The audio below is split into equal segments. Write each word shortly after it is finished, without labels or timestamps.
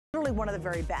literally one of the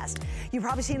very best. You've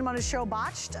probably seen him on his show,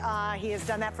 Botched. He has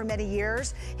done that for many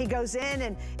years. He goes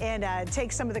in and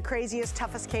takes some of the craziest,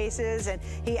 toughest cases, and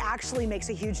he actually makes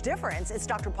a huge difference. It's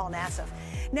Dr. Paul Nassif.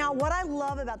 Now, what I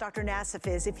love about Dr. Nassif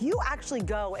is if you actually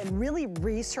go and really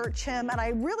research him, and I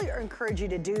really encourage you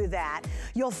to do that,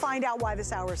 you'll find out why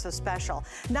this hour is so special.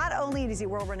 Not only is he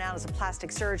world-renowned as a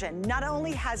plastic surgeon, not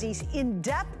only has he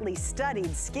in-depthly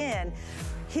studied skin,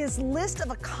 his list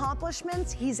of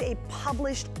accomplishments, he's a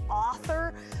published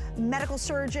author, medical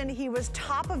surgeon. He was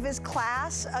top of his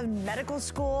class of medical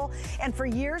school, and for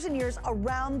years and years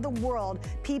around the world,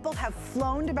 people have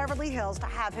flown to Beverly Hills to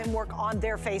have him work on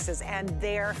their faces and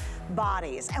their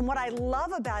bodies. And what I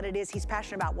love about it is he's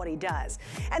passionate about what he does.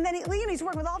 And then he's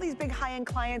working with all these big high-end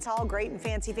clients, all great and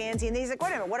fancy, and he's like, wait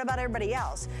a minute, what about everybody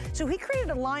else? So he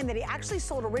created a line that he actually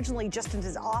sold originally just in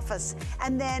his office,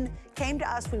 and then came to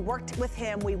us, we worked with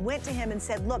him, we went to him and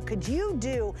said, look, could you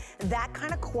do that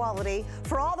kind of quality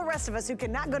for all the rest of us who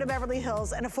cannot go to Beverly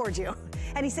Hills and afford you?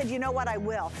 And he said, you know what, I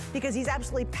will, because he's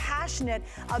absolutely passionate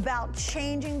about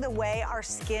changing the way our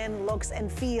skin looks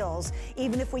and feels,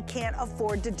 even if we can't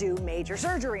afford to do major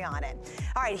surgery on it.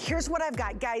 All right, here's what I've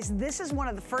got. Guys, this is one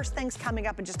of the first things coming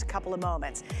up in just a couple of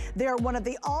moments. They're one of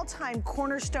the all-time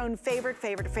cornerstone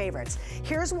favorites.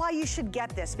 Here's why you should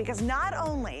get this, because not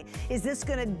only is this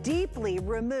gonna deeply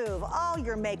remove all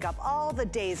your makeup, all the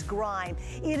day's grime,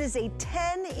 it is a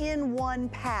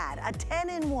 10-in-1 pad, a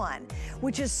 10-in-1,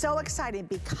 which is so exciting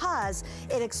because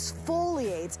it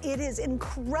exfoliates. It is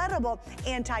incredible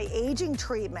anti-aging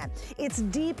treatment. It's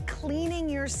deep cleaning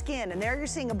your skin, and there you're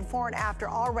seeing a before and after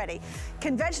already.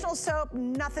 Conventional soap,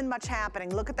 nothing much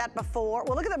happening. Look at that before.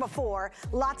 Well, look at the before.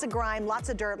 Lots of grime, lots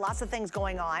of dirt, lots of things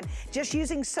going on. Just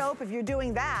using soap, if you're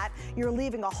doing that, you're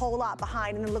leaving a whole lot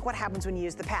behind, and then look what happens when you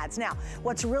use the pads. Now,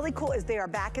 what's really cool is they are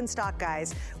back in stock,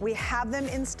 guys. We have them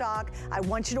in stock. I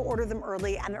want you to order them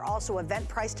early, and they're also event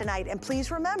price tonight. And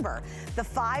please remember, the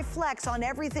 5 flex on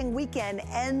everything weekend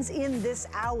ends in this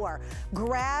hour.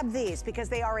 Grab these because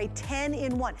they are a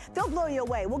 10-in-1. They'll blow you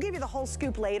away. We'll give you the whole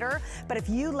scoop later, but if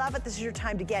you love it, this is your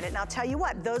time to get it. And I'll tell you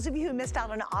what, those of you who missed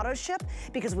out on auto ship,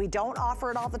 because we don't offer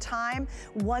it all the time,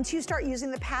 once you start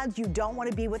using the pads, you don't want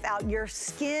to be without. Your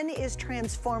skin is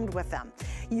transformed with them.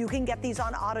 You can get these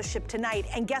on auto ship tonight,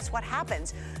 and guess what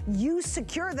happens? You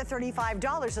secure the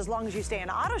 $35 as long as you stay on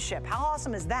auto ship. How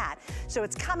awesome is that? So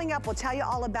it's coming up. We'll tell you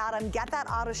all about them. Get that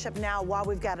auto ship now while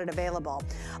we've got it available.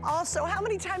 Also, how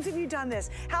many times have you done this?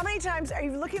 How many times are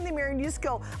you looking in the mirror and you just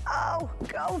go, oh,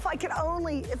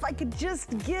 if I could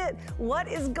just get what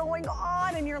is going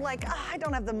on, and you're like, oh, I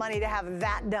don't have the money to have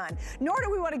that done. Nor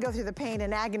do we want to go through the pain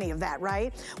and agony of that,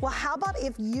 right? Well, how about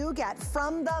if you get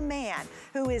from the man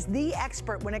who is the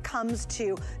expert when it comes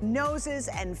to noses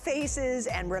and faces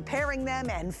and repairing them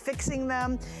and fixing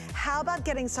them? How about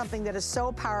getting something that is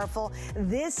so powerful?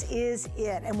 This is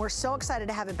it, and we're so excited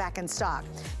to have it back in stock.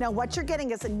 Now, what you're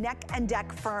getting is a neck and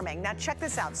deck firming. Now, check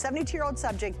this out. 72-year-old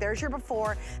subject, there's your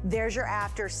before, there's your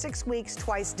after, 6 weeks,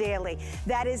 twice daily.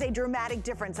 That is a dramatic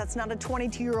difference. That's not a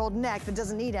 22-year-old neck that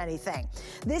doesn't need anything.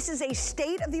 This is a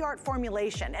state-of-the-art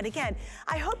formulation, and again,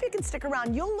 I hope you can stick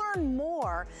around. You'll learn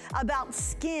more about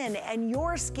skin and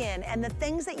your skin and the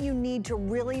things that you need to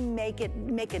really make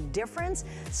a difference,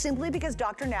 simply because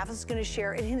Dr. Nassif is going to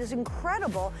share in his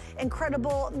incredible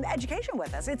education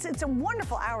with us. It's a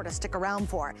wonderful hour to stick around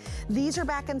for. These are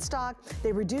back in stock.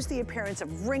 They reduce the appearance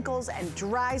of wrinkles and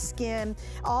dry skin.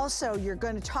 Also, you're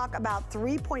going to talk about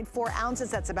 3.4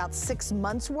 ounces. That's about 6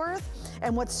 months worth.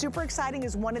 And what's super exciting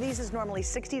is one of these is normally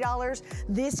 $60.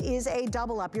 This is a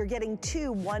double up. You're getting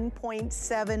 2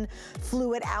 1.7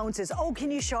 fluid ounces. Oh,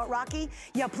 can you show it, Rocky?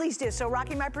 Yeah, please do. So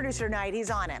Rocky, my producer tonight,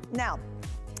 he's on it. Now,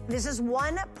 this is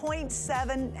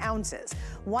 1.7 ounces.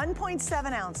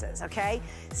 1.7 ounces, okay?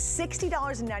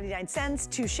 $60.99,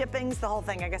 2 shippings, the whole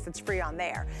thing. I guess it's free on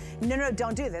there. No,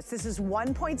 don't do this. This is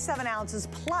 1.7 ounces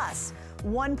plus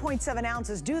 1.7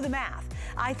 ounces. Do the math.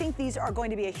 I think these are going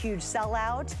to be a huge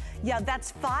sellout. Yeah,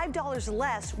 that's $5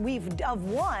 less. We've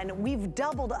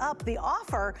doubled up the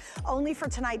offer only for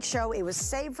tonight's show. It was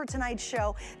saved for tonight's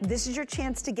show. This is your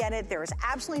chance to get it. There is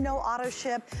absolutely no auto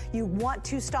ship. You want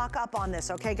to stock up on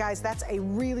this, okay, guys? That's a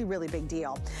really, really big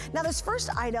deal. Now, this first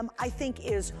item I think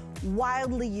is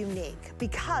wildly unique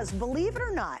because, believe it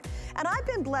or not, and I've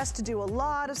been blessed to do a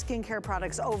lot of skincare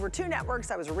products over 2 networks.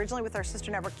 I was originally with our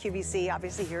sister network, QVC,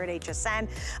 obviously here at HSN.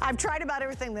 I've tried about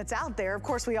everything that's out there. Of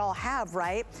course, we all have,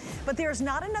 right? But there's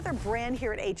not another brand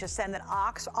here at HSN that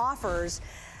offers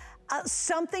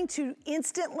something to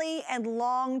instantly and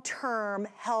long-term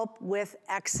help with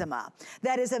eczema.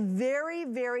 That is a very,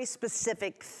 very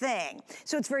specific thing.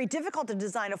 So it's very difficult to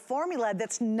design a formula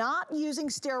that's not using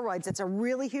steroids. It's a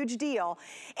really huge deal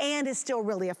and is still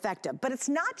really effective. But it's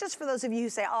not just for those of you who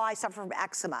say, oh, I suffer from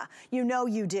eczema. You know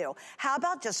you do. How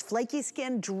about just flaky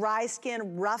skin, dry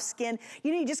skin, rough skin?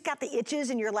 You know, you just got the itches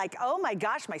and you're like, oh my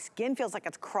gosh, my skin feels like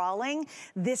it's crawling.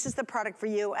 This is the product for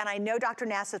you. And I know Dr.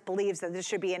 Nassif believes that this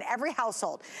should be in every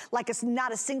household. Like it's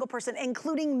not a single person,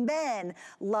 including men,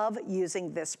 love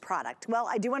using this product. Well,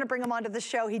 I do want to bring him onto the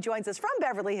show. He joins us from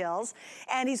Beverly Hills,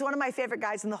 and he's one of my favorite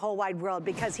guys in the whole wide world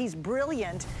because he's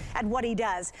brilliant at what he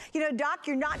does. You know, Doc,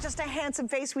 you're not just a handsome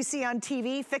face we see on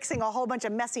TV fixing a whole bunch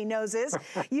of messy noses.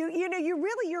 You know, you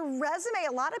really, your resume,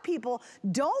 a lot of people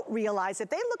don't realize if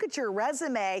they look at your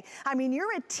resume, I mean,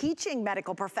 you're a teaching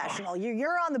medical professional.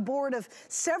 You're on the board of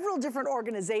several different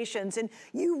organizations, and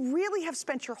you really have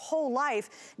spent your whole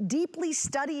life deeply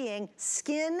studying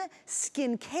skin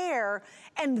care,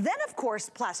 and then of course,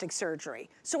 plastic surgery.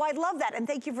 So I love that, and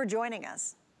thank you for joining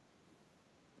us.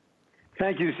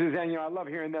 Thank you, Suzanne. You know, I love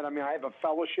hearing that. I mean, I have a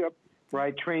fellowship where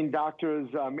I train doctors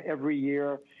every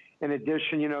year. In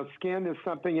addition, you know, skin is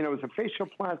something, you know, as a facial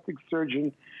plastic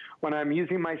surgeon, when I'm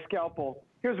using my scalpel,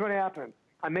 here's what happens.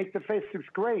 I make the face look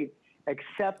great,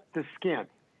 except the skin.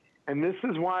 And this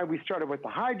is why we started with the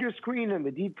Hydra Screen and the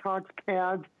detox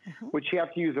pads, which you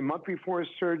have to use a month before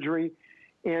surgery.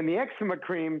 And the eczema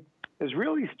cream has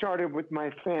really started with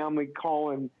my family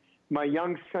calling my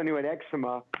young son who had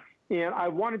eczema. And I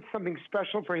wanted something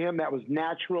special for him that was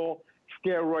natural,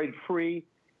 steroid-free.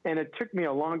 And it took me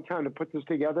a long time to put this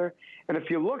together. And if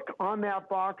you look on that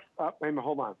box, wait a minute,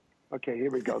 hold on. Okay, here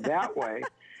we go. That way,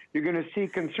 you're going to see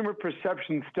consumer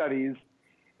perception studies.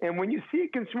 And when you see a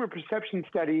consumer perception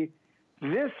study,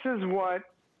 this is what,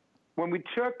 when we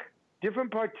took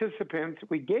different participants,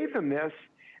 we gave them this,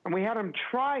 and we had them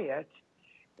try it,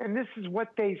 and this is what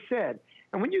they said.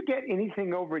 And when you get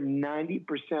anything over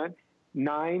 90%,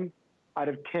 9 out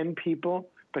of 10 people,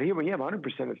 but here when you have 100%,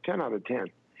 it's 10 out of 10.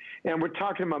 And we're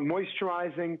talking about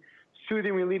moisturizing,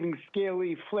 soothing, relieving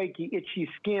scaly, flaky, itchy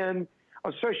skin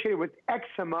associated with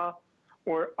eczema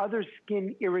or other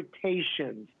skin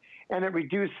irritations. And it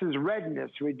reduces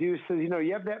redness, reduces, you know,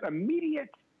 you have that immediate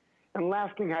and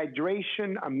lasting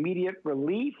hydration, immediate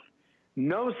relief,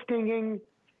 no stinging,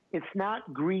 it's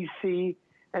not greasy,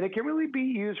 and it can really be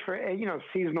used for, you know,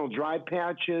 seasonal dry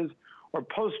patches or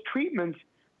post-treatments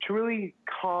to really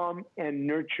calm and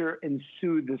nurture and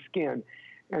soothe the skin.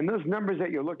 And those numbers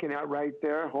that you're looking at right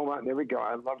there, hold on, there we go.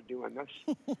 I love doing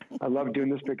this. I love doing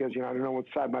this because, you know, I don't know what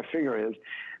side my finger is.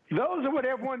 Those are what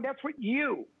everyone, that's what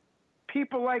you,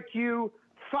 people like you,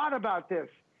 thought about this.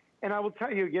 And I will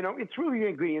tell you, you know, it's really the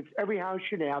ingredients. Every house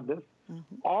should have this.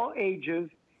 All ages.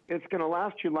 It's going to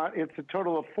last you a lot. It's a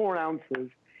total of 4 ounces.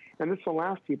 And this will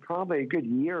last you probably a good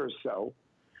year or so.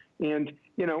 And,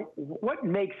 you know, what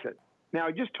makes it? Now,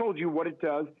 I just told you what it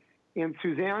does. And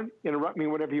Suzanne, interrupt me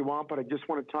whatever you want, but I just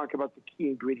want to talk about the key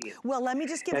ingredients. Well, let me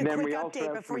just give a quick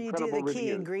update before you do the key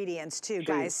ingredients too,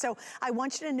 guys. So I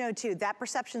want you to know too, that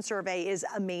perception survey is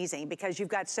amazing because you've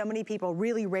got so many people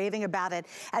really raving about it,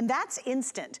 and that's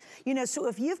instant. You know, so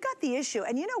if you've got the issue,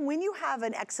 and you know, when you have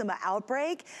an eczema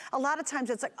outbreak, a lot of times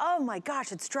it's like, oh my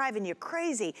gosh, it's driving you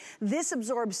crazy. This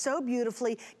absorbs so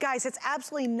beautifully. Guys, it's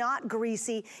absolutely not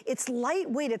greasy. It's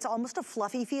lightweight, it's almost a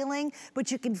fluffy feeling,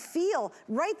 but you can feel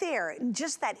right there,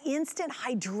 just that instant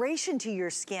hydration to your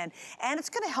skin, and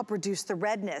it's gonna help reduce the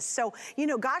redness. So, you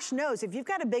know, gosh knows, if you've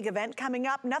got a big event coming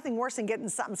up, nothing worse than getting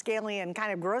something scaly and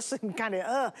kind of gross and kind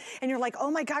of, and you're like,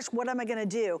 oh my gosh, what am I gonna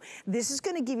do? This is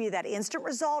gonna give you that instant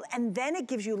result, and then it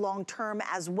gives you long-term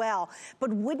as well.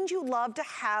 But wouldn't you love to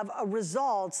have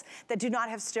results that do not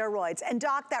have steroids? And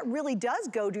Doc, that really does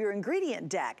go to your ingredient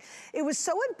deck. It was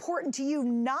so important to you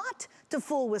not to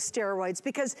fool with steroids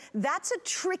because that's a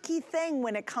tricky thing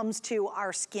when it comes to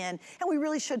our skin, and we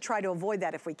really should try to avoid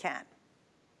that if we can.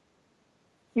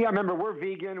 Yeah, remember, we're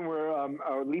vegan,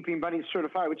 we're Leaping Bunny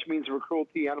certified, which means we're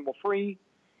cruelty animal free,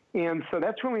 and so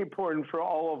that's really important for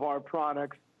all of our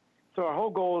products. So our whole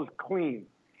goal is clean.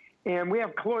 And we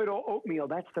have colloidal oatmeal,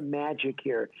 that's the magic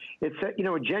here. It's a, you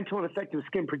know, a gentle and effective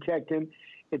skin protectant.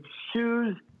 It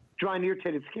soothes dry and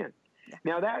irritated skin.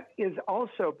 Now that is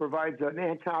also provides an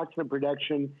antioxidant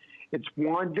protection. It's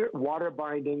water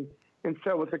binding. And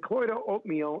so with the colloidal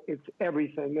oatmeal, it's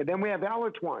everything. And then we have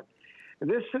allantoin. And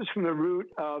this is from the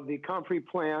root of the comfrey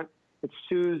plant. It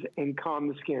soothes and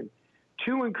calms the skin.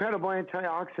 2 incredible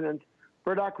antioxidants,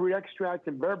 burdock root extract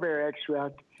and bearberry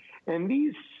extract. And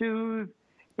these soothe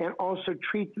and also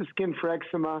treat the skin for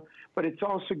eczema, but it's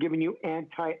also giving you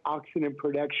antioxidant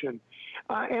protection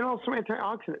and also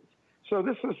antioxidants. So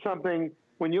this is something,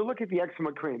 when you look at the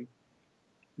eczema cream,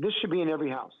 this should be in every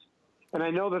house. And I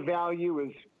know the value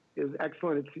is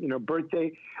excellent. It's,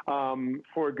 birthday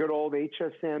for good old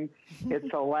HSN.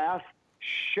 It's the last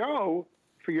show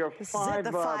for your This is it,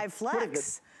 the 5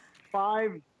 Flex.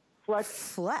 5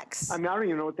 Flex. I mean, I don't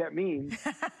even know what that means.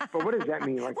 But what does that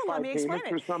mean? Like well, 5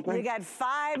 payments or something? You got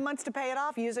 5 months to pay it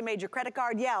off. Use a major credit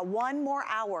card. Yeah, 1 more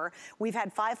hour. We've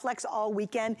had 5 Flex all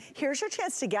weekend. Here's your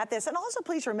chance to get this. And also,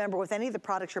 please remember, with any of the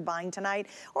products you're buying tonight,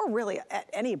 or really at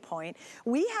any point,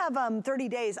 we have 30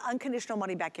 days unconditional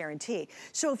money-back guarantee.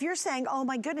 So if you're saying, oh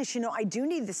my goodness, I do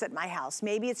need this at my house.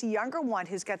 Maybe it's a younger one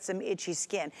who's got some itchy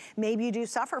skin. Maybe you do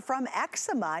suffer from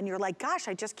eczema, and you're like, gosh,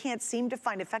 I just can't seem to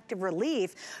find effective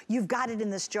relief. You've got it in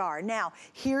this jar. Now,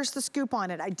 here's the scoop on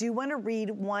it. I do want to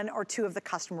read 1 or 2 of the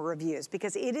customer reviews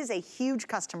because it is a huge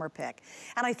customer pick.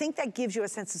 And I think that gives you a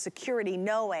sense of security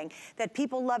knowing that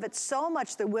people love it so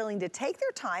much they're willing to take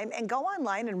their time and go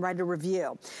online and write a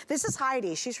review. This is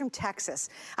Heidi. She's from Texas.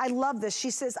 I love this.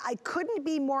 She says, I couldn't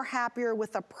be more happier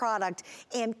with the product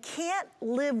and can't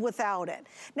live without it.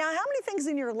 Now, how many things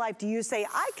in your life do you say,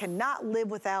 I cannot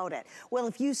live without it? Well,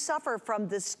 if you suffer from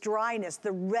this dryness,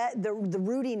 the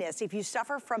rootiness, if you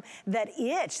suffer from that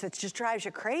itch that just drives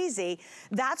you crazy,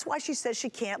 that's why she says she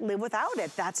can't live without it.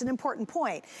 That's an important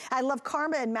point. I love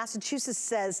Karma in Massachusetts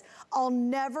says, I'll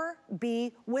never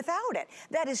be without it.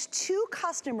 That is 2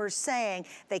 customers saying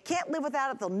they can't live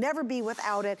without it, they'll never be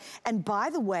without it. And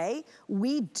by the way,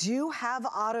 we do have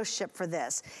auto ship for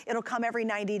this. It'll come every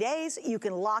 90 days. You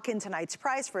can lock in tonight's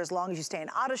price for as long as you stay in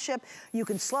auto ship. You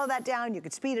can slow that down, you can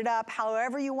speed it up,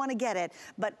 however you want to get it,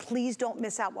 but please don't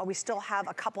miss out while we still have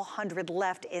a couple hundred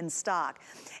left in stock.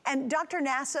 And Dr.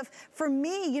 Nassif, for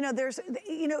me, there's,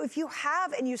 if you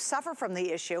have and you suffer from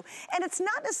the issue, and it's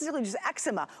not necessarily just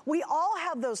eczema, we all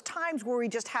have those times where we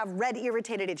just have red,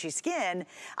 irritated, itchy skin.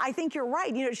 I think you're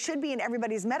right. It should be in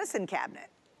everybody's medicine cabinet.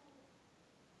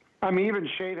 I mean, even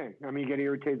shaving. I mean, you get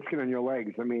irritated skin on your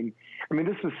legs. I mean,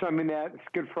 this is something that's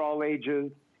good for all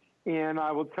ages. And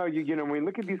I will tell you, when we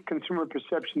look at these consumer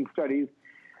perception studies,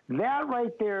 that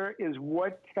right there is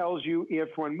what tells you if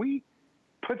when we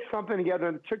put something together,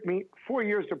 and it took me 4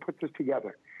 years to put this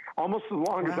together, almost as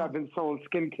long as I've been selling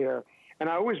skincare, and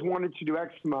I always wanted to do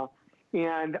eczema.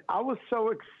 And I was so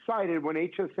excited when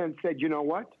HSN said, you know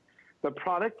what? The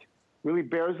product really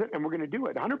bears it, and we're going to do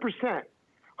it. 100%.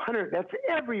 That's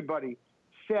everybody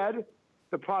said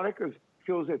the product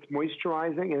feels it's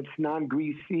moisturizing, and it's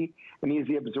non-greasy and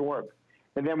easy to absorb.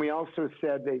 And then we also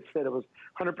said, they said it was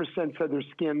 100% said their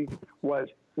skin was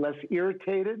less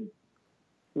irritated,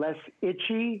 less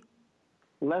itchy,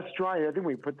 less dry. I think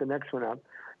we put the next one up.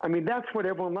 I mean, that's what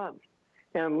everyone loves.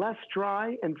 And less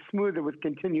dry and smoother with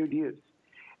continued use.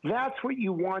 That's what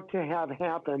you want to have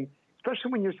happen,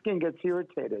 especially when your skin gets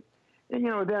irritated. And,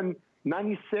 then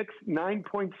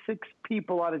 9.6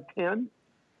 people out of 10,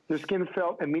 their skin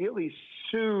felt immediately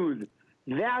soothed.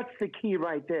 That's the key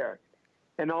right there.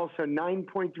 And also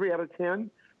 9.3 out of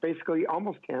 10, basically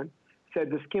almost 10,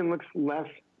 said the skin looks less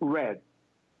red.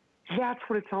 That's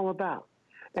what it's all about.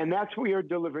 And that's what we are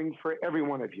delivering for every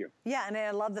one of you. Yeah, and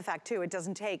I love the fact, too, it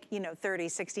doesn't take, 30,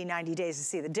 60, 90 days to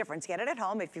see the difference. Get it at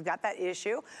home if you've got that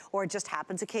issue, or it just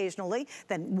happens occasionally,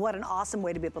 then what an awesome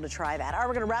way to be able to try that. All right,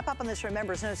 we're going to wrap up on this.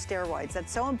 Remember, it's no steroids.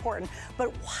 That's so important,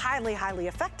 but highly, highly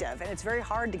effective. And it's very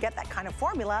hard to get that kind of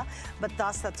formula, but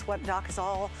thus that's what Doc is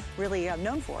all really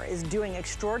known for, is doing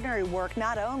extraordinary work,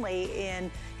 not only in,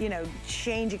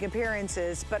 changing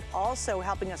appearances, but also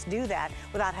helping us do that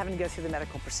without having to go through the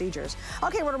medical procedures.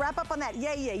 Okay, we're going to wrap up on that.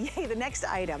 Yay, yay, yay, the next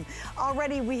item.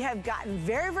 Already we have gotten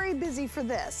very, very busy for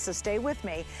this, so stay with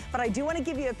me. But I do want to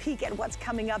give you a peek at what's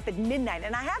coming up at midnight.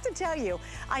 And I have to tell you,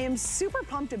 I am super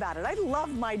pumped about it. I love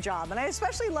my job, and I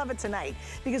especially love it tonight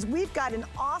because we've got an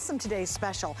awesome today's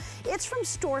special. It's from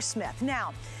StoreSmith.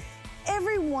 Now,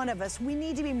 every one of us, we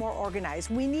need to be more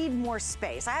organized. We need more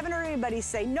space. I haven't heard anybody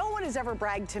say, no one has ever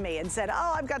bragged to me and said,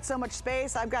 oh, I've got so much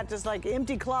space. I've got just like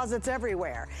empty closets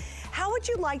everywhere. How would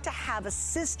you like to have a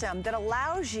system that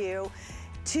allows you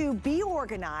to be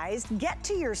organized, get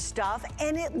to your stuff,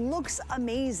 and it looks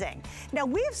amazing. Now,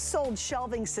 we've sold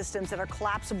shelving systems that are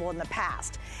collapsible in the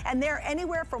past, and they're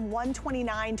anywhere from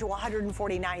 $129 to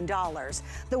 $149.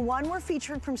 The one we're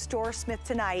featuring from StoreSmith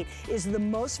tonight is the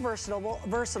most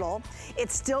versatile. It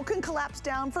still can collapse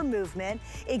down for movement.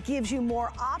 It gives you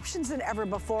more options than ever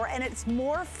before, and it's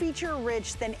more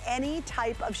feature-rich than any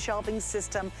type of shelving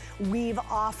system we've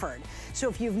offered. So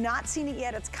if you've not seen it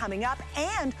yet, it's coming up,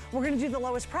 and we're gonna do the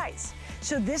lowest price.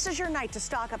 So this is your night to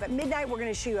stock up. At midnight, we're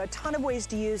gonna show you a ton of ways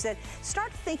to use it.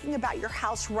 Start thinking about your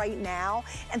house right now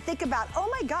and think about, oh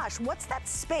my gosh, what's that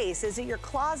space? Is it your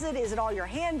closet? Is it all your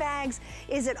handbags?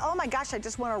 Is it, oh my gosh, I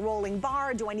just want a rolling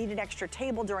bar. Do I need an extra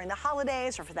table during the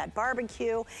holidays or for that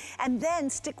barbecue? And then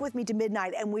stick with me to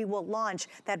midnight and we will launch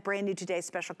that brand new Today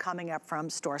Special coming up from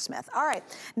StoreSmith. All right,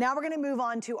 now we're gonna move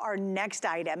on to our next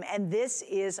item, and this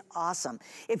is awesome.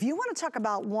 If you wanna talk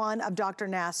about one of Dr.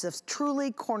 Nassif's truly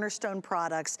cornerstone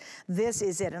products, this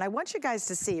is it. And I want you guys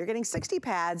to see, you're getting 60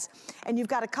 pads and you've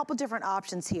got a couple different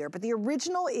options here, but the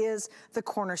original is the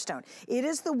cornerstone. It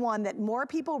is the one that more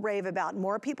people rave about,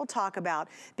 more people talk about,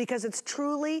 because it's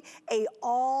truly a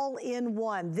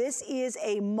all-in-one. This is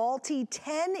a multi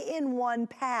 10-in-1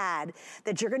 pad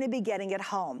that you're gonna be getting at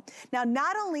home. Now,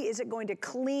 not only is it going to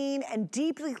clean and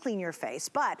deeply clean your face,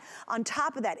 but on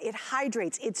top of that, it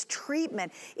hydrates, it's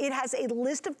treatment. It has a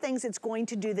list of things it's going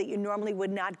to do that you normally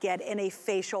would not get in a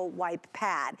facial wipe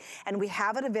pad. And we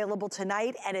have it available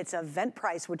tonight, and it's event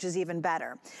price, which is even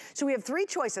better. So we have three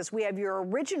choices. We have your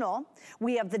original,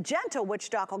 we have the gentle, which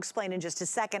Doc will explain in just a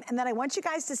second, and then I want you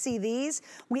guys to see these.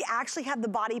 We actually have the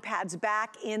body pads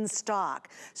back in stock.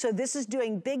 So this is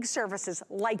doing big surfaces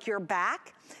like your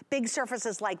back, big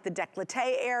surfaces like the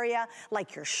décolleté area,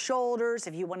 like your shoulders,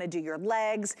 if you wanna do your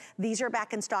legs. These are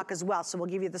back in stock as well, so we'll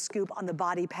give you the scoop on the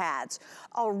body pads.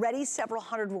 Already several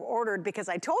hundred were ordered because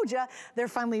I told you they're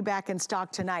finally back in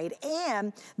stock tonight.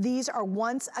 And these are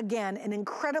once again an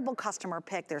incredible customer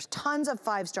pick. There's tons of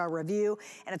 5-star review,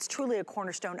 and it's truly a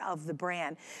cornerstone of the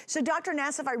brand. So Dr.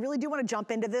 Nassif, I really do wanna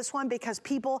jump into this one because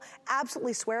people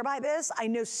absolutely swear by this. I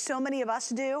know so many of us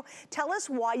do. Tell us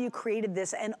why you created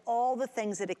this and all the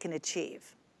things that it can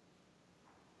achieve.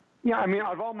 Yeah, I mean,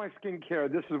 of all my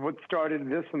skincare, this is what started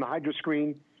this and the Hydro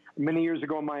Screen many years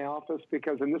ago in my office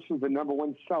and this is the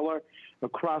 #1 seller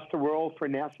across the world for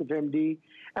Nassif MD.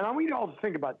 And I want you all to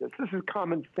think about this. This is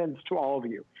common sense to all of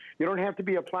you. You don't have to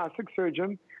be a plastic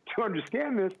surgeon to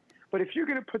understand this, but if you're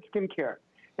gonna put skincare,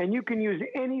 and you can use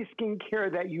any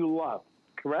skincare that you love,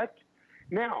 correct?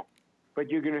 Now, but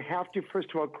you're gonna have to, first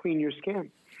of all, clean your skin.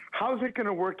 How's it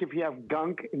gonna work if you have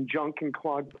gunk and junk and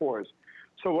clogged pores?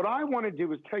 So what I wanna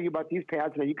do is tell you about these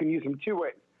pads, and you can use them two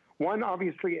ways. One,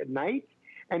 obviously at night,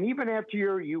 and even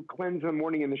after you cleanse in the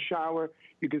morning in the shower,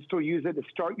 you can still use it to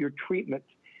start your treatment.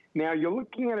 Now, you're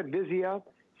looking at a Vizia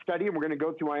study, and we're gonna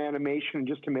go through our animation in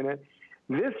just a minute.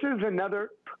 This is another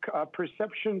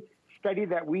perception study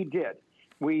that we did.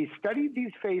 We studied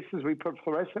these faces, we put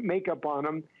fluorescent makeup on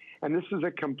them, and this is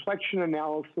a complexion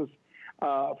analysis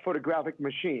photographic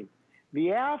machine.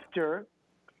 The after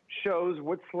shows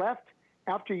what's left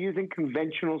after using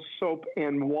conventional soap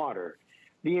and water.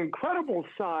 The incredible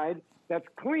side, that's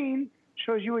clean,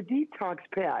 shows you a detox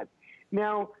pad.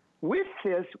 Now, with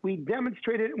this, we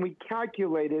demonstrated and we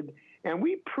calculated and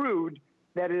we proved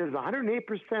that it is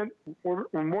 108% or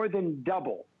more than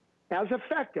double as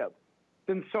effective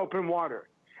than soap and water.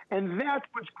 And that's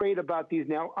what's great about these.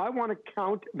 Now, I want to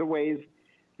count the ways.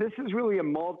 This is really a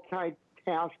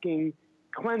multitasking,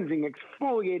 cleansing,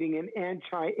 exfoliating, and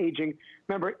anti-aging.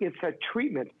 Remember, it's a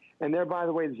treatment. And there, by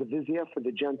the way, there's a Vizia for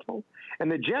the gentle.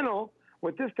 And the gentle,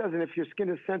 what this does, and if your skin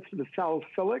is sensitive to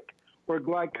salicylic or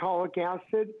glycolic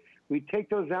acid, we take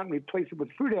those out and replace it with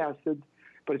fruit acids,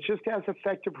 but it's just as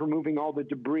effective for removing all the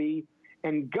debris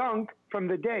and gunk from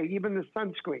the day, even the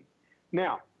sunscreen.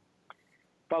 Now,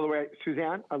 by the way,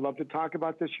 Suzanne, I'd love to talk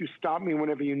about this. You stop me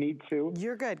whenever you need to.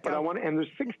 You're good. But I want to, and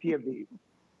there's 60 of these,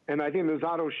 and I think there's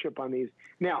auto ship on these.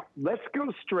 Now, let's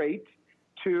go straight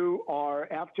to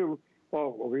our after.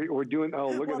 Oh, we're doing. Oh,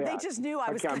 look at that. Well, they just knew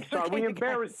I was. Okay, I'm sorry. We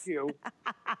embarrassed you.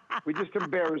 We just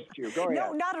embarrassed you. Go ahead.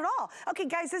 No, not at all. Okay,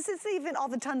 guys, this is even all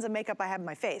the tons of makeup I have on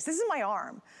my face. This is my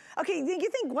arm. Okay, you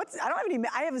think what's? I don't have any.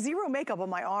 I have zero makeup on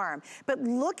my arm. But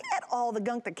look at all the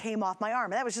gunk that came off my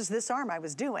arm. That was just this arm I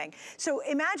was doing. So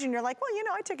imagine you're like, well, you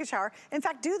know, I take a shower. In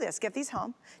fact, do this. Get these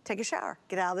home. Take a shower.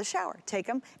 Get out of the shower. Take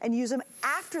them and use them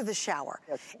after the shower.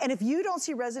 Yes. And if you don't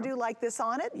see residue like this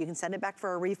on it, you can send it back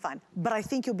for a refund. But I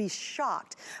think you'll be shocked.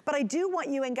 But I do want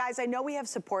you, and guys, I know we have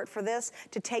support for this,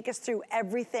 to take us through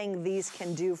everything these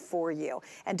can do for you.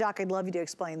 And Doc, I'd love you to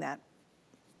explain that.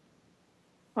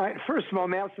 All right, first of all,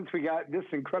 now since we got this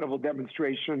incredible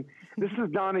demonstration, this is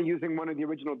Donna using one of the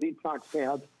original detox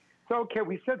pads. So, okay,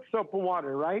 we said soap and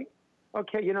water, right?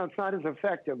 Okay, you know, it's not as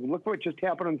effective. Look what just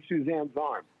happened on Suzanne's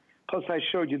arm. Plus, I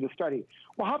showed you the study.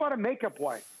 Well, how about a makeup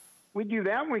wipe? We do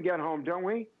that when we get home, don't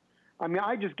we? I mean,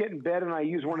 I just get in bed and I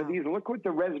use one of these, and look what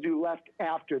the residue left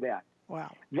after that.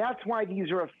 Wow. That's why these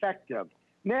are effective.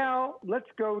 Now, let's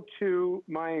go to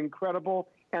my incredible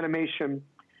animation,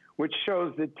 which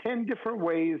shows the 10 different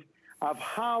ways of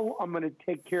how I'm going to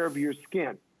take care of your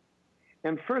skin.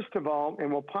 And first of all,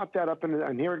 and we'll pop that up,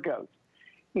 and here it goes.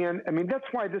 And, I mean, that's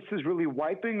why this is really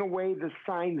wiping away the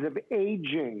signs of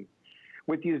aging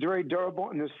with these very durable,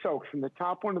 and the soaks from the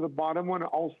top one to the bottom one,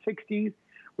 all 60s,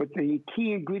 with the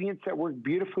key ingredients that work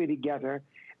beautifully together.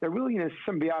 They're really in a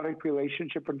symbiotic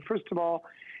relationship. And first of all,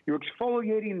 you're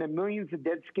exfoliating the millions of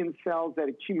dead skin cells that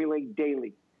accumulate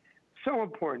daily. So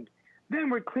important. Then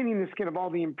we're cleaning the skin of all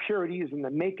the impurities and the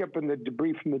makeup and the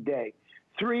debris from the day.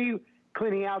 3,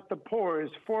 cleaning out the pores.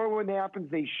 4, when that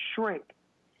happens, they shrink.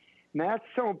 Now, that's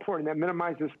so important. That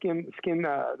minimizes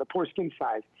the pore skin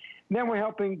size. And then we're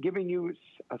helping, giving you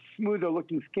a smoother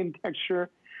looking skin texture.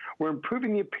 We're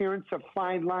improving the appearance of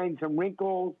fine lines and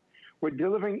wrinkles. We're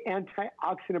delivering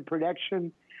antioxidant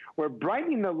protection. We're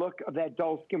brightening the look of that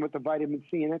dull skin with the vitamin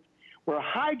C in it. We're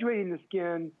hydrating the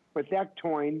skin with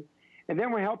Ectoin. And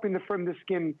then we're helping to firm the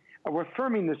skin. We're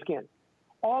firming the skin.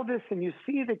 All this, and you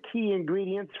see the key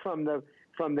ingredients from the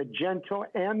Gentle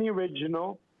and the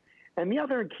Original. And the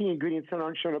other key ingredients that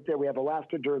aren't shown up there, we have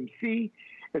Elastoderm C.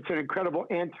 It's an incredible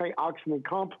antioxidant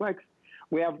complex.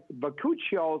 We have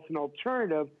bakuchiol. It's an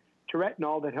alternative to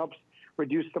retinol that helps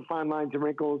reduce the fine lines and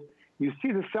wrinkles. You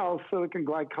see the salicylic and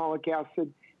glycolic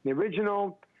acid, the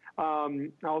Original,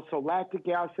 also lactic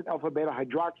acid, alpha-beta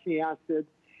hydroxy acid,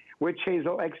 witch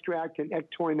hazel extract, and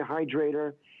Ectoin, the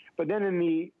hydrator. But then in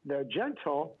the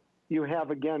Gentle, you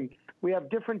have, again, we have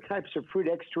different types of fruit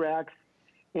extracts,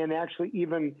 and actually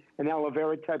even an aloe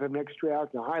vera type of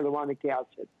extract, and hyaluronic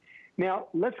acid. Now,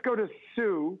 let's go to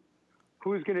Sue,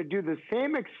 who's going to do the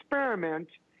same experiment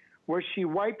where she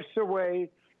wipes away.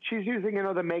 She's using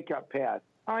another makeup pad.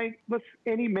 All right,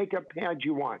 any makeup pad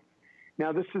you want.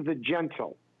 Now, this is the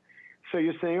Gentle. So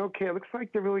you're saying, okay, it looks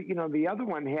like the other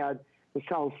one had the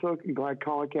salicylic and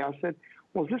glycolic acid.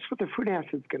 Well, is this what the fruit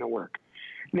acid's going to work?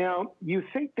 Now, you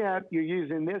think that you're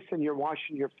using this and you're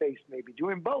washing your face, maybe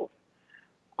doing both.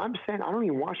 I'm saying I don't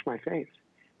even wash my face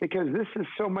because this is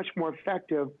so much more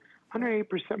effective, 108%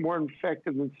 more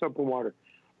effective than soap and water.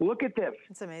 Look at this.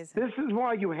 It's amazing. This is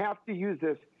why you have to use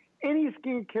this. Any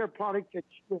skincare product that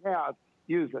you have,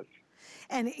 use this.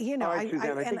 And, you know, all right,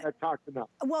 Suzanne, I think I talked enough.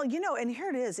 Well, you know, and here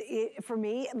it is. For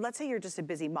me, let's say you're just a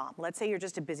busy mom. Let's say you're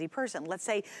just a busy person. Let's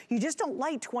say you just don't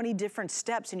like 20 different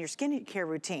steps in your skincare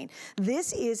routine.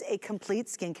 This is a complete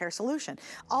skincare solution.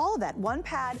 All of that, one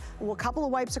pad, a couple of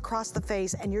wipes across the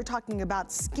face, and you're talking about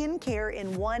skincare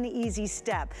in one easy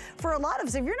step. For a lot of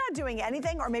us, if you're not doing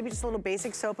anything, or maybe just a little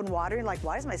basic soap and water, you're like,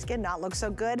 why does my skin not look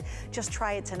so good? Just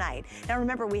try it tonight. Now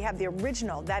remember, we have the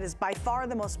Original. That is by far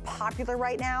the most popular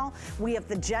right now. We have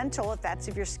the Gentle,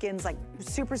 if your skin's like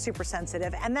super, super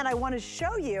sensitive. And then I want to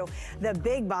show you the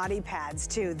big body pads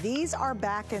too. These are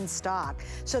back in stock.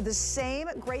 So the same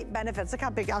great benefits. Look how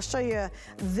big. I'll show you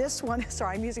this one.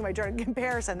 Sorry, I'm using my joint in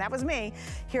comparison. That was me.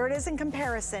 Here it is in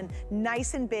comparison.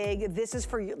 Nice and big. This is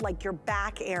for like your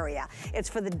back area. It's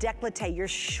for the décolleté, your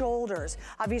shoulders,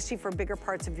 obviously for bigger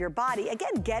parts of your body.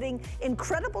 Again, getting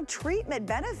incredible treatment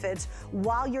benefits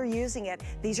while you're using it.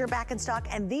 These are back in stock,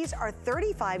 and these are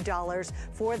 $35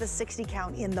 for the 60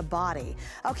 count in the body.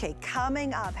 Okay,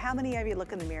 coming up, how many of you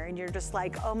look in the mirror and you're just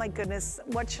like, oh my goodness,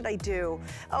 what should I do?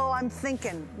 Oh, I'm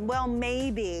thinking, well,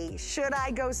 maybe, should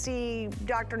I go see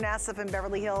Dr. Nassif in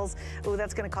Beverly Hills? Oh,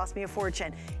 that's gonna cost me a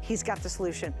fortune. He's got the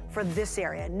solution for this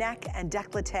area, neck and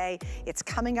décolleté. It's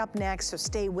coming up next, so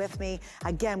stay with me.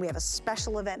 Again, we have a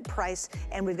special event price,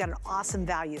 and we've got an awesome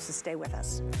value, so stay with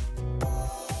us.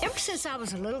 Ever since I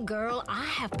was a little girl, I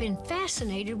have been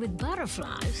fascinated with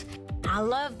butterflies. I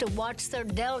love to watch their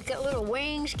delicate little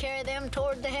wings carry them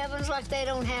toward the heavens like they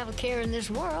don't have a care in this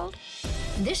world.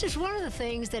 This is one of the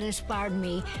things that inspired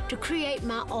me to create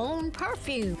my own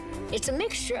perfume. It's a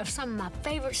mixture of some of my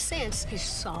favorite scents. It's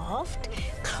soft,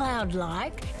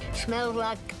 cloud-like, smells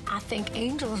like I think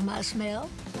angels might smell,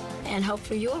 and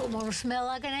hopefully you'll want to smell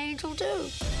like an angel too.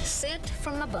 Scent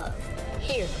from above,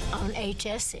 here on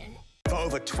HSN. For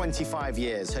over 25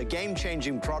 years, her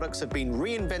game-changing products have been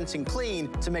reinventing clean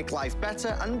to make life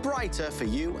better and brighter for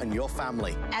you and your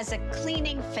family. As a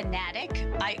cleaning fanatic,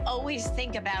 I always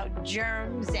think about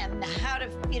germs and how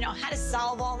to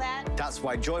solve all that. That's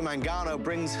why Joy Mangano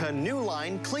brings her new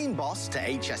line, Clean Boss, to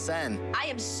HSN. I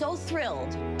am so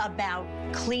thrilled about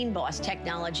Clean Boss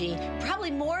technology,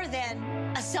 probably more than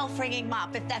a self-wringing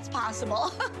mop, if that's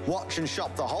possible. Watch and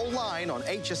shop the whole line on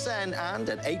HSN and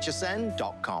at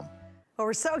hsn.com. Well,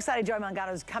 we're so excited Joy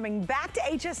Mangano is coming back to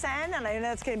HSN, and I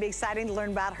know it's going to be exciting to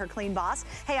learn about her clean boss.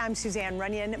 Hey, I'm Suzanne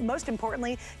Runyon. Most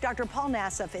importantly, Dr. Paul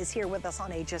Nassif is here with us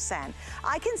on HSN.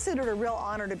 I consider it a real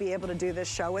honor to be able to do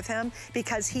this show with him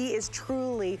because he is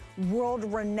truly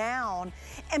world-renowned.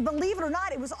 And believe it or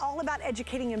not, it was all about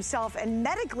educating himself and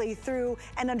medically through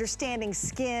and understanding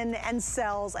skin and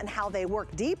cells and how they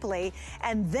work deeply,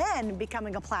 and then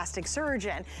becoming a plastic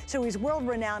surgeon. So he's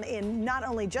world-renowned in not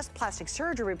only just plastic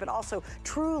surgery, but also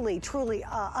truly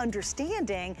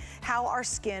understanding how our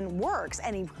skin works,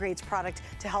 and he creates product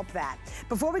to help that.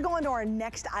 Before we go into our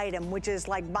next item, which is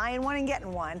like buying one and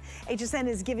getting one, HSN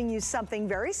is giving you something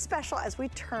very special as we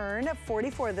turn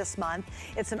 44 this month.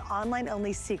 It's an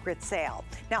online-only secret sale.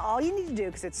 Now, all you need to do,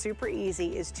 because it's super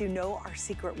easy, is to know our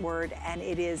secret word, and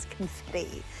it is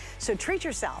confetti. So treat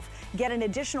yourself. Get an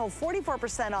additional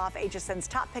 44% off HSN's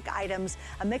top pick items,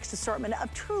 a mixed assortment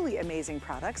of truly amazing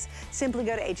products. Simply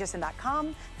go to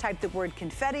hsn.com, type the word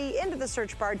confetti into the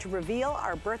search bar to reveal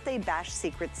our birthday bash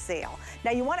secret sale.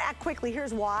 Now you want to act quickly.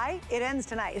 Here's why. It ends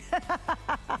tonight.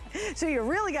 So you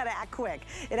really got to act quick.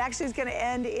 It actually is going to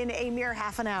end in a mere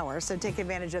half an hour, so take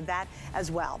advantage of that as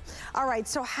well. All right,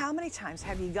 so how many times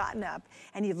have you gotten up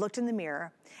and you've looked in the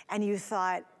mirror and you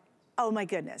thought, oh my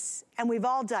goodness, and we've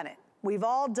all done it. We've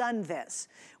all done this.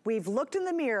 We've looked in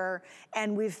the mirror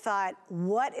and we've thought,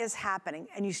 what is happening?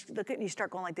 And you look at it and you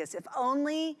start going like this, if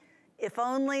only,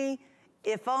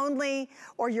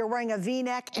 or you're wearing a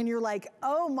V-neck and you're like,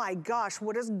 oh my gosh,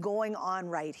 what is going on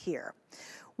right here?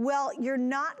 Well, you're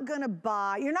not gonna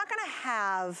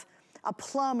have a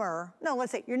plumber, no,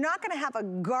 let's say, you're not gonna have a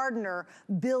gardener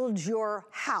build your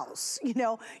house. You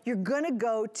know, you're gonna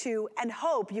go to and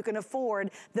hope you can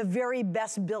afford the very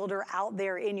best builder out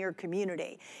there in your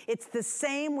community. It's the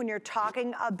same when you're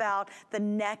talking about the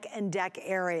neck and deck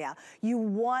area. You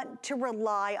want to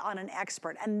rely on an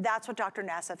expert, and that's what Dr.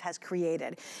 Nassif has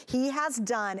created. He has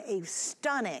done a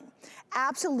stunning,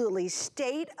 absolutely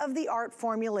state-of-the-art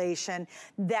formulation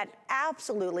that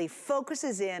absolutely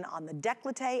focuses in on the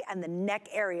décolleté and the neck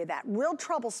area, that real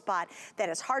trouble spot that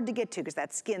is hard to get to because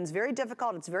that skin's very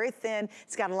difficult, it's very thin,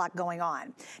 it's got a lot going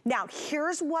on. Now,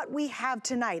 here's what we have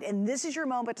tonight, and this is your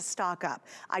moment to stock up.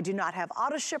 I do not have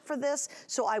auto ship for this,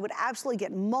 so I would absolutely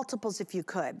get multiples if you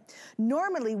could.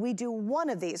 Normally, we do one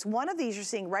of these. One of these you're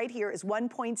seeing right here is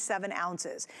 1.7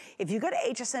 ounces. If you go to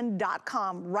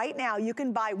hsn.com right now, you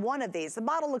can buy one of these. The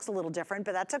bottle looks a little different,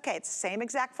 but that's okay. It's the same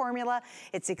exact formula,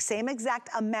 it's the same exact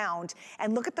amount,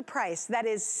 and look at the price. That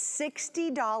is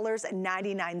 $60.99.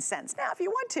 Now, if you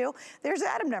want to, there's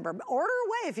the item number. Order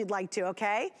away if you'd like to,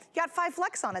 okay? You got 5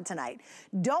 flex on it tonight.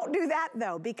 Don't do that,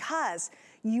 though, because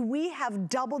we have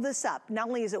doubled this up. Not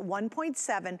only is it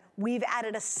 1.7, we've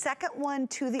added a second one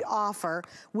to the offer,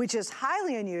 which is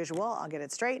highly unusual, I'll get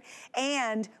it straight,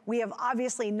 and we have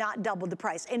obviously not doubled the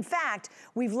price. In fact,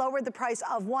 we've lowered the price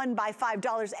of one by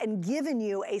 $5 and given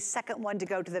you a second one to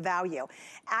go to the value.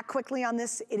 Act quickly on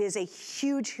this. It is a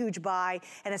huge, huge buy,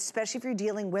 and especially if you're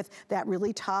dealing with that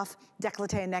really tough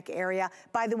décolleté and neck area.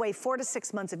 By the way, 4 to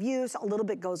 6 months of use, a little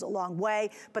bit goes a long way,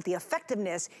 but the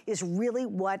effectiveness is really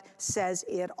what says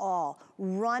it all.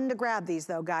 Run to grab these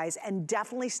though, guys, and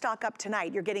definitely stock up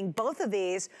tonight. You're getting both of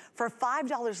these for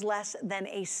 $5 less than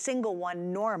a single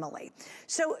one normally.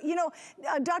 So, you know,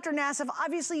 Dr. Nassif,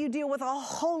 obviously you deal with a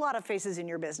whole lot of faces in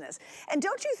your business. And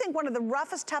don't you think one of the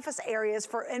roughest, toughest areas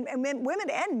for and women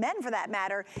and men for that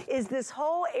matter is this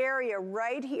whole area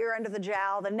right here under the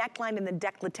jowl, the neckline and the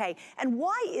décolleté? And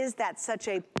why is that such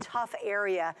a tough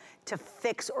area to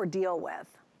fix or deal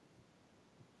with?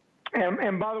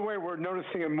 And by the way, we're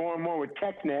noticing it more and more with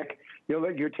tech neck.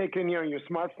 You're taking your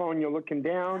smartphone, you're looking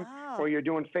down, or you're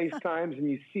doing FaceTimes, and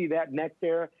you see that neck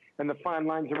there and the fine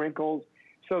lines and wrinkles.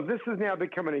 So this is now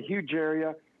becoming a huge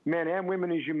area, men and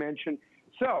women, as you mentioned.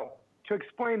 So to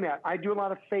explain that, I do a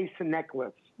lot of face and neck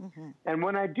lifts. And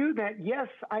when I do that, yes,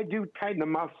 I do tighten the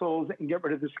muscles and get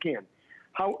rid of the skin.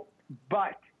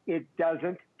 But it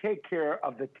doesn't take care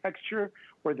of the texture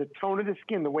or the tone of the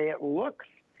skin, the way it looks.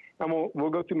 And we'll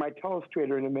go through my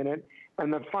telestrator in a minute,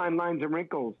 and the fine lines and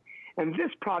wrinkles. And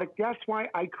this product, that's why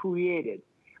I created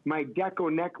my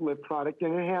Deco Neck Lift product.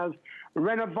 And it has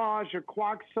Renovage or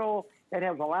Quaxol. It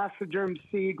has Elastoderm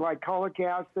C, glycolic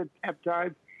acid,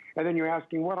 peptides. And then you're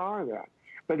asking, what are that?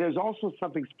 But there's also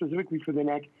something specifically for the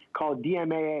neck called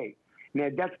DMAA. Now,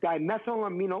 that's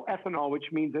dimethylaminoethanol,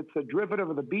 which means it's a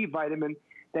derivative of the B vitamin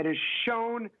that is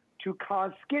shown to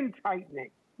cause skin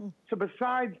tightening. So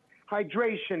besides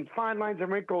hydration, fine lines and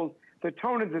wrinkles, the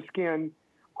tone of the skin,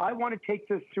 I want to take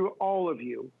this through all of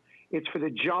you. It's for the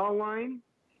jawline,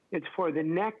 it's for the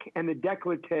neck and the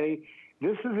décolleté.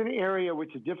 This is an area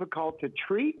which is difficult to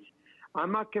treat.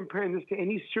 I'm not comparing this to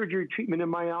any surgery treatment in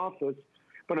my office,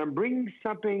 but I'm bringing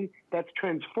something that's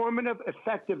transformative,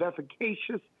 effective,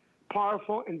 efficacious,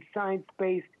 powerful, and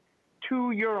science-based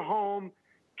to your home.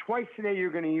 Twice a day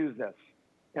you're going to use this.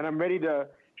 And I'm ready to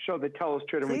show the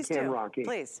telestrator when we can, Rocky.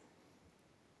 Please.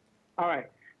 All right.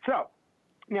 So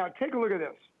now take a look at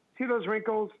this. See those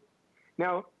wrinkles?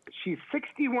 Now, she's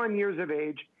 61 years of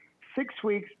age, 6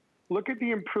 weeks. Look at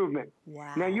the improvement.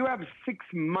 Wow. Now, you have 6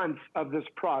 months of this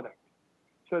product.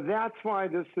 So that's why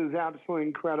this is absolutely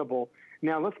incredible.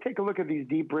 Now, let's take a look at these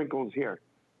deep wrinkles here.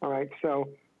 All right, so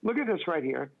look at this right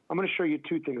here. I'm going to show you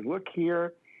two things. Look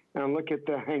here and look at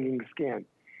the hanging skin.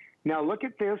 Now, look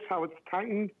at this, how it's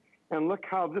tightened, and look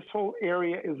how this whole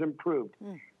area is improved.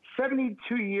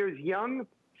 72 years young,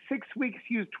 6 weeks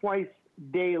used twice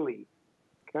daily.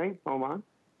 Okay, hold on.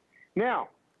 Now,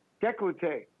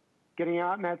 décolleté, getting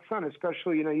out in that sun,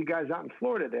 especially, you know, you guys out in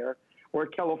Florida there, or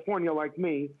California like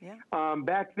me. Yeah.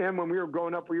 Back then when we were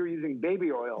growing up, we were using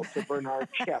baby oil to burn our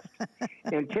chest.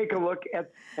 And take a look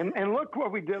at, and look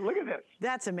what we did. Look at this.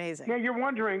 That's amazing. Now you're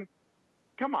wondering,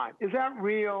 come on, is that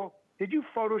real? Did you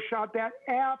Photoshop that?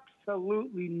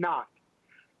 Absolutely not.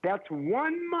 That's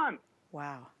 1 month.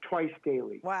 Wow. Twice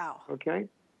daily. Wow. Okay?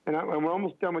 And we're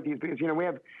almost done with these because, you know, we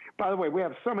have, by the way, we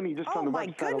have so many just on the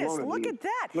website alone. Oh, my goodness. Look at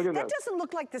that. Look at that doesn't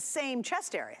look like the same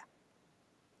chest area.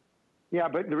 Yeah,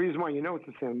 but the reason why you know it's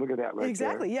the same, look at that right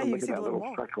exactly. there. Yeah, And you see look at the that little little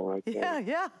mole. freckle right there. Yeah,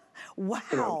 yeah. Wow.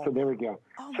 You know, so there we go.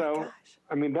 Oh, my so, gosh.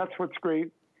 I mean, that's what's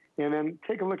great. And then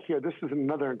take a look here. This is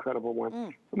another incredible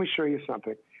one. Let me show you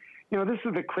something. You know, this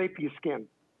is the crepey skin.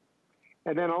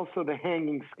 And then also the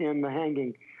hanging skin,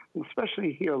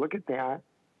 especially here. Look at that.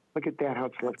 Look at that, how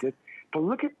it's lifted. But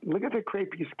look at the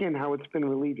crepey skin, how it's been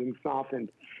relieved and softened.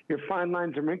 Your fine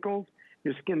lines and wrinkles,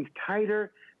 your skin's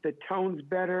tighter, the tone's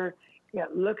better,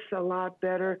 it looks a lot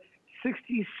better.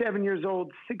 67 years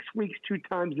old, 6 weeks, 2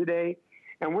 times a day,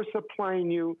 and we're supplying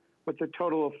you with a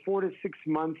total of 4 to 6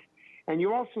 months. And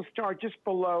you also start just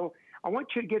below. I want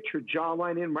you to get your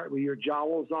jawline in right where your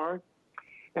jowls are,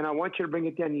 and I want you to bring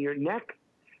it down to your neck,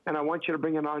 and I want you to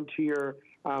bring it onto your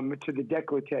to the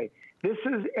décolleté. This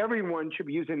is, everyone should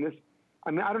be using this.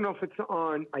 I mean, I don't know if it's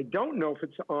on, I don't know if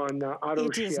it's on auto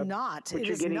ship. It is not. It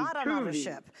is not on auto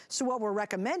ship. So what we're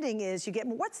recommending is you get,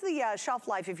 what's the shelf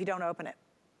life if you don't open it?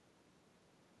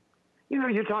 You know,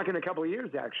 you're talking a couple of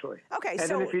years, actually. Okay, and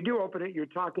then if you do open it, you're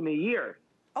talking a year.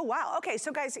 Oh, wow. Okay,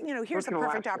 so guys, you know, here's the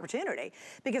perfect opportunity.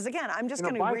 Because again, I'm just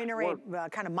going to reiterate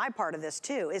kind of my part of this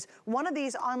too, is one of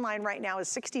these online right now is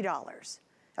 $60.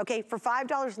 Okay, for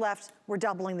 $5 left, we're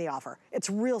doubling the offer. It's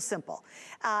real simple.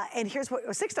 And here's what,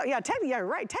 $6, yeah,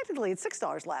 technically it's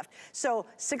 $6 left. So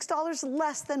 $6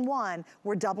 less than one,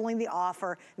 we're doubling the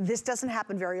offer. This doesn't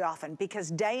happen very often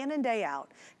because day in and day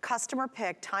out, customer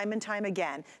pick time and time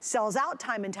again, sells out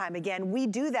time and time again. We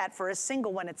do that for a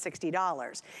single one at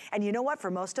 $60. And you know what,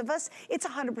 for most of us, it's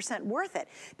 100% worth it.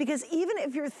 Because even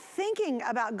if you're thinking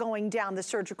about going down the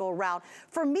surgical route,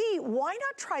 for me, why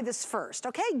not try this first,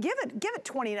 okay? Give it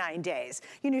 29 days.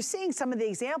 You know, seeing some of the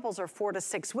examples are 4 to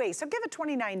 6 weeks, so give it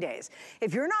 29 days.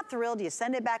 If you're not thrilled, you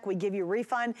send it back, we give you a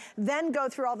refund, then go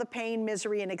through all the pain,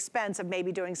 misery, and expense of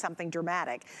maybe doing something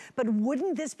dramatic. But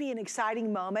wouldn't this be an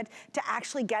exciting moment to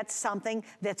actually get something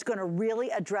that's gonna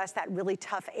really address that really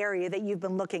tough area that you've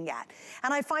been looking at?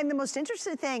 And I find the most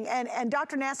interesting thing, and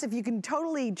Dr. Nassif, you can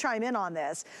totally chime in on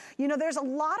this, you know, there's a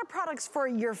lot of products for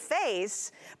your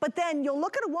face, but then you'll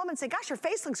look at a woman and say, gosh, your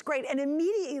face looks great, and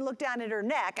immediately look down at her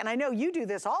neck, and I know you do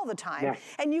this all the time,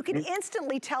 and you can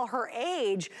instantly tell her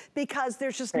age because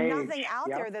there's just nothing out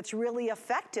there that's really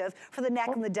effective for the neck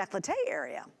and the décolleté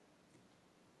area.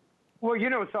 Well, you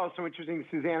know, it's also interesting,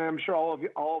 Suzanne, and I'm sure all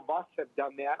of us have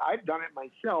done that. I've done it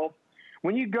myself.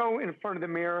 When you go in front of the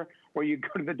mirror or you go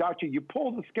to the doctor, you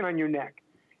pull the skin on your neck.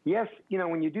 Yes, you know,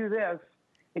 when you do this,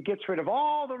 it gets rid of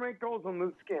all the wrinkles and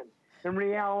loose skin. In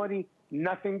reality,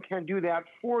 nothing can do that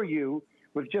for you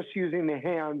with just using the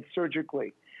hand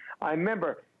surgically. I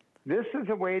remember, this is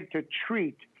a way to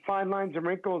treat fine lines and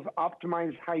wrinkles,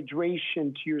 optimize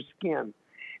hydration to your skin.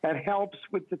 It helps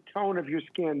with the tone of your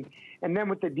skin. And then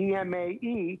with the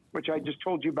DMAE, which I just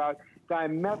told you about,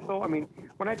 dimethyl, I mean,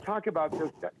 when I talk about this,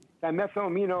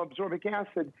 dimethylaminoabsorbic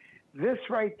acid, this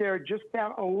right there, just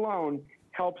that alone,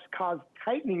 helps cause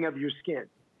tightening of your skin.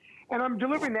 And I'm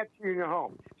delivering that to you in your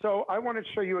home. So I want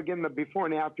to show you again the before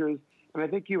and afters. And I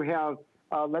think you have,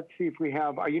 let's see if we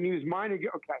have, are you going to use mine?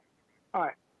 Okay. All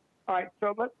right. All right.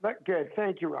 So good.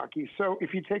 Thank you, Rocky. So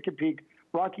if you take a peek,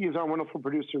 Rocky is our wonderful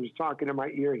producer who's talking in my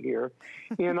ear here.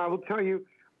 And I will tell you,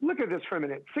 look at this for a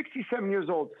minute. 67 years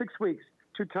old, 6 weeks,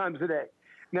 2 times a day.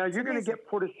 Now, you're going to get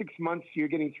 4 to 6 months. You're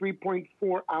getting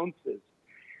 3.4 ounces.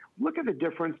 look at the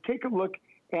difference. Take a look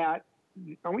at,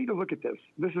 I want you to look at this.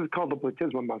 This is called the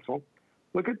platysma muscle.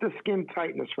 Look at the skin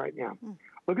tightness right now.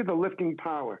 Look at the lifting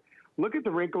power. Look at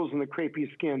the wrinkles in the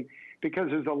crepey skin, because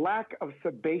there's a lack of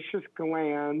sebaceous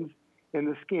glands in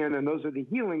the skin, and those are the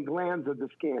healing glands of the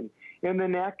skin. In the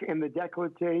neck and the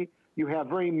décolleté, you have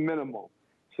very minimal.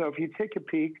 So if you take a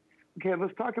peek, okay,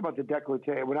 let's talk about the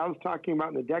décolleté. When I was talking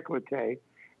about the décolleté,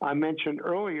 I mentioned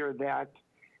earlier that,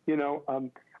 you know,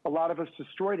 a lot of us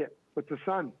destroyed it with the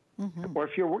sun. Or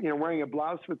if you're, wearing a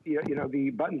blouse with the, the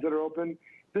buttons that are open,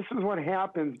 this is what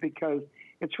happens, because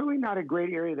it's really not a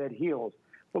great area that heals.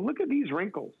 But look at these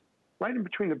wrinkles right in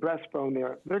between the breastbone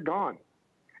there. They're gone.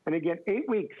 And again, 8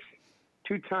 weeks,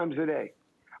 2 times a day.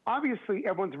 Obviously,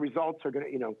 everyone's results are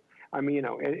going to,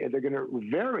 they're going to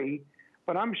vary.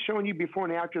 But I'm showing you before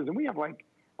and afters, and we have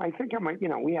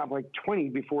we have like 20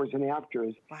 befores and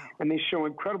afters. Wow. And they show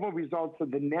incredible results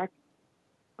of the neck.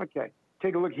 Okay,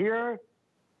 take a look here.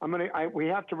 We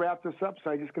have to wrap this up,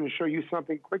 so I'm just going to show you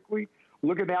something quickly.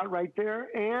 Look at that right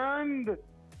there, and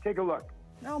take a look.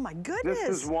 Oh my goodness!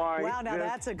 This is why. Wow, now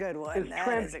that's a good one. It's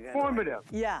transformative.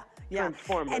 Yeah. Yeah,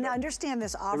 and understand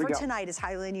this offer tonight is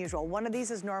highly unusual. One of these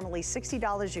is normally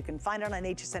 $60. You can find it on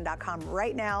hsn.com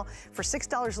right now. For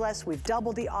 $6 less, we've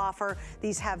doubled the offer.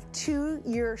 These have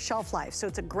 2-year shelf life, so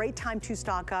it's a great time to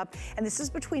stock up. And this is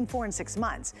between 4 and 6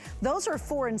 months. Those are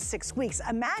 4 and 6 weeks.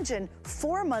 Imagine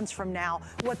 4 months from now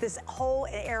what this whole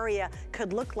area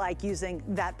could look like using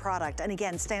that product. And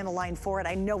again, stay on the line for it.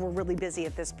 I know we're really busy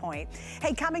at this point.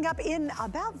 Hey, coming up in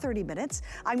about 30 minutes,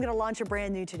 I'm going to launch a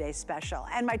brand new Today's Special.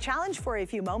 And my challenge for you a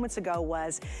few moments ago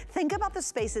was, think about the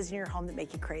spaces in your home that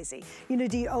make you crazy.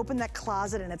 Do you open that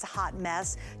closet and it's a hot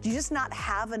mess? Do you just not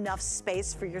have enough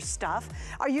space for your stuff?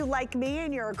 Are you like me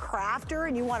and you're a crafter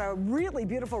and you want a really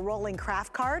beautiful rolling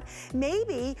craft cart?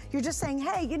 Maybe you're just saying,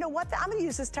 hey, you know what? I'm gonna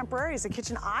use this temporarily as a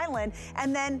kitchen island,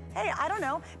 and then, hey, I don't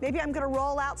know, maybe I'm gonna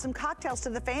roll out some cocktails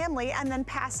to the family and then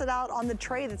pass it out on the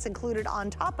tray that's included on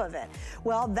top of it.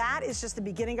 Well, that is just the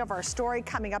beginning of our story.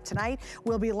 Coming up tonight,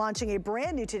 we'll be launching a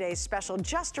brand new Today's Special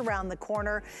just around the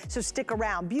corner, so stick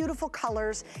around. Beautiful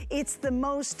colors. It's the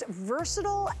most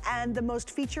versatile and the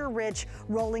most feature-rich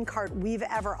rolling cart we've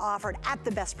ever offered at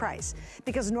the best price,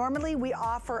 because normally we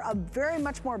offer a very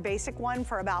much more basic one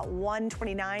for about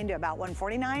 $129 to about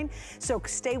 $149. So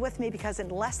stay with me, because in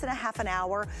less than a half an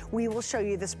hour, we will show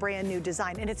you this brand new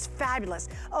design, and it's fabulous.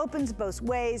 Opens both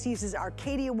ways, uses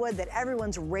Arcadia wood that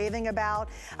everyone's raving about,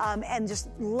 and just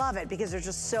love it because there's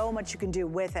just so much you can do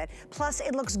with it. Plus,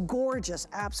 it looks gorgeous,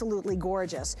 absolutely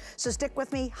gorgeous. So stick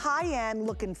with me, high-end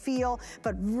look and feel,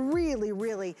 but really,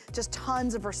 really just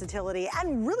tons of versatility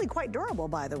and really quite durable,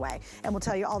 by the way. And we'll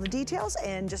tell you all the details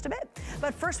in just a bit.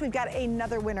 But first, we've got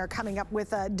another winner coming up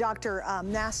with Dr.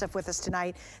 Nassif with us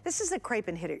tonight. This is a crepe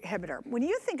inhibitor. When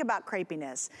you think about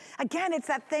crepiness, again, it's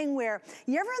that thing where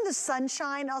you're ever in the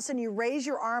sunshine, all of a sudden you raise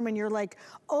your arm and you're like,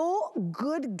 oh,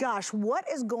 good gosh, what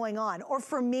is going on? Or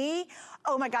for me,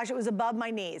 oh my gosh, it was above my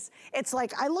knees. It's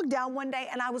like, I looked down one day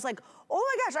and I was like, oh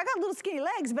my gosh, I got little skinny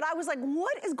legs, but I was like,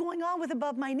 what is going on with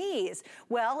above my knees?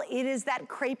 Well, it is that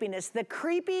crepiness, the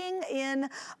creeping in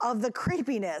of the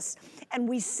creepiness. And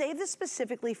we save this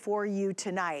specifically for you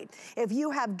tonight. If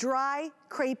you have dry,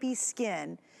 crepey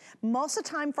skin, most of the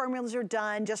time formulas are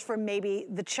done just from maybe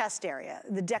the chest area,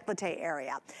 the décolleté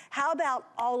area. How about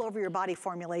all over your body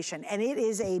formulation? And it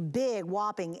is a big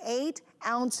whopping 8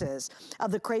 ounces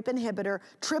of the crepe inhibitor,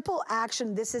 triple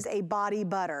action. This is a body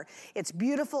butter. It's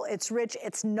beautiful, it's rich,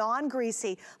 it's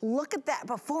non-greasy. Look at that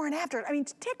before and after. I mean,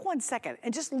 take 1 second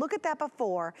and just look at that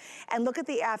before and look at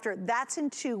the after. That's in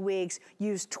 2 weeks,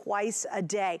 used twice a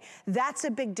day. That's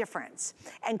a big difference.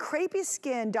 And crepey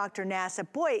skin, Dr.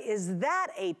 Nassif, boy, is that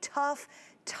a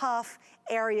tough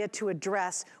area to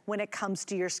address when it comes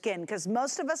to your skin, because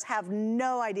most of us have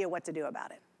no idea what to do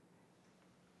about it.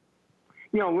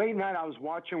 Late night I was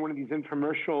watching one of these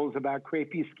infomercials about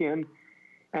crepey skin,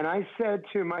 and I said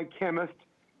to my chemist,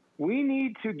 we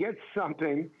need to get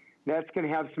something that's going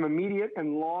to have some immediate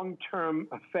and long-term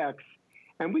effects,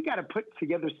 and we got to put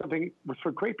together something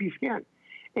for crepey skin.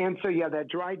 And so, yeah, that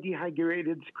dry,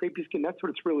 dehydrated, crepey skin, that's what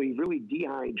it's really, really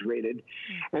dehydrated.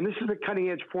 And this is a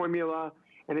cutting-edge formula,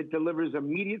 and it delivers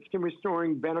immediate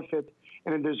skin-restoring benefits.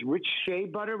 And then there's rich shea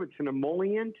butter, which is an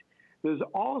emollient. There's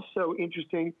also,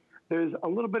 interesting, there's a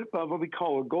little bit of what we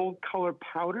call a gold color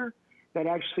powder that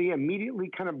actually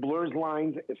immediately kind of blurs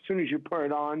lines as soon as you put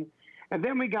it on. And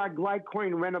then we got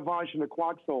glycoin, renovage, and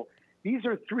aquaxol. These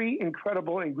are 3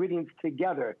 incredible ingredients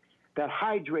together that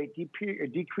hydrate,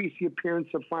 decrease the appearance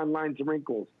of fine lines and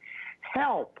wrinkles.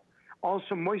 Help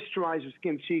also moisturize your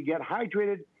skin so you get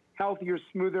hydrated healthier,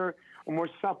 smoother, a more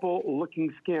supple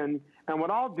looking skin. And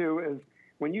what I'll do is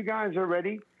when you guys are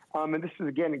ready, and this is,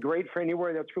 again, great for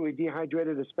anywhere that's really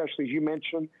dehydrated, especially as you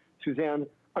mentioned, Suzanne,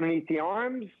 underneath the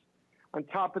arms, on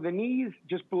top of the knees,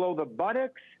 just below the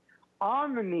buttocks,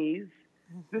 on the knees.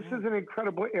 This is an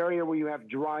incredible area where you have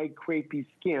dry, crepey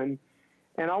skin.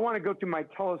 And I want to go through my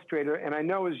telestrator, and I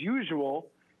know as usual,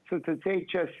 since it's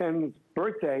HSN's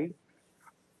birthday,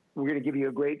 we're going to give you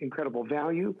a great, incredible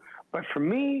value. But for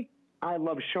me, I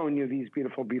love showing you these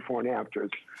beautiful before and afters.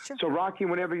 Sure. So, Rocky,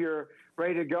 whenever you're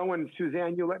ready to go, and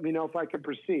Suzanne, you let me know if I can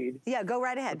proceed. Yeah, go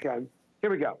right ahead. Okay, here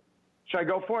we go. Should I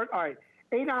go for it? All right,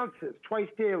 8 ounces, twice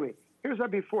daily. Here's our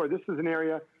before. This is an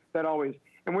area that always,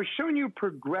 and we're showing you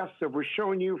progressive. We're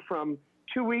showing you from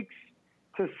 2 weeks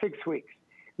to 6 weeks.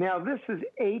 Now, this is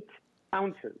 8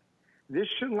 ounces. This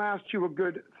should last you a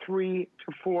good 3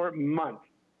 to 4 months.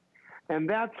 And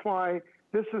that's why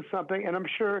this is something, and I'm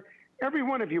sure every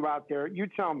one of you out there, you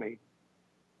tell me,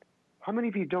 how many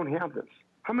of you don't have this?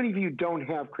 How many of you don't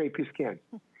have crepey skin?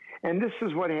 And this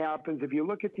is what happens. If you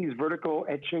look at these vertical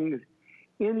etchings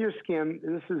in your skin,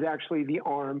 this is actually the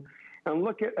arm. And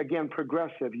look at, again,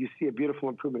 progressive. You see a beautiful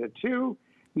improvement at 2,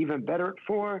 even better at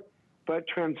 4, but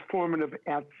transformative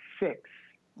at 6.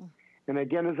 And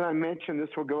again, as I mentioned, this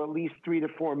will go at least 3 to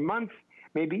 4 months,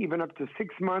 maybe even up to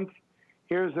 6 months.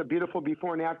 Here's a beautiful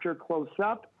before and after close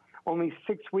up, only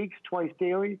 6 weeks, twice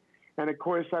daily. And of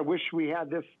course, I wish we had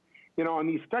this, you know, on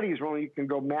these studies where only you can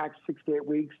go max 6 to 8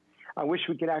 weeks. I wish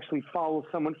we could actually follow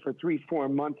someone for 3, 4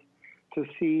 months to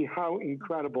see how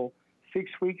incredible. 6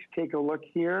 weeks, take a look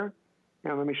here.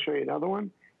 Now let me show you another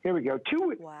one. Here we go, 2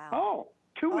 weeks. Wow. Oh,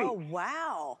 2 weeks. Oh,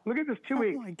 wow. Look at this, 2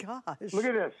 weeks. Oh, my gosh. Look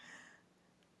at this.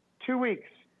 2 weeks.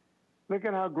 Look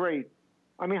at how great.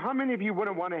 I mean, how many of you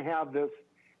wouldn't want to have this?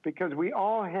 Because we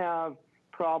all have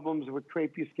problems with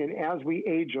crepey skin as we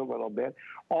age a little bit.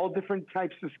 All different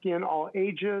types of skin, all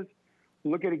ages.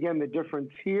 Look at, again, the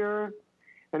difference here.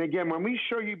 And again, when we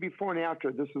show you before and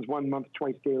after, this is 1 month,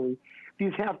 twice daily.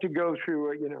 These have to go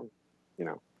through, you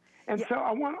know. And yeah. So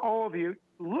I want all of you,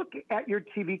 look at your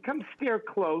TV, come stare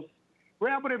close,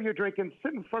 grab whatever you're drinking,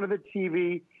 sit in front of the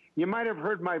TV. You might have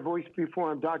heard my voice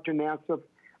before. I'm Dr. Nassif.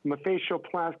 I'm a facial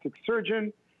plastic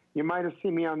surgeon. You might have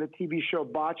seen me on the TV show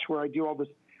Botch, where I do all this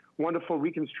wonderful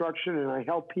reconstruction and I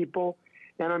help people.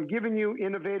 And I'm giving you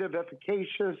innovative,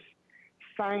 efficacious,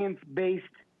 science-based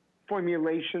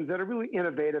formulations that are really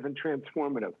innovative and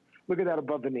transformative. Look at that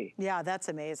above the knee. Yeah, that's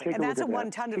amazing. And that's what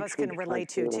 1 ton of us can relate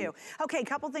to, too. Okay,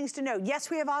 couple things to know. Yes,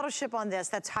 we have auto ship on this.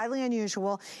 That's highly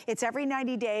unusual. It's every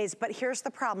 90 days, but here's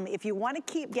the problem. If you want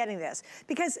to keep getting this,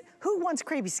 because who wants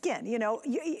crepey skin? You know,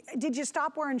 did you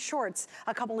stop wearing shorts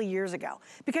a couple of years ago?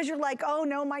 Because you're like, oh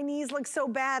no, my knees look so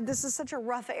bad. This is such a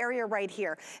rough area right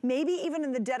here. Maybe even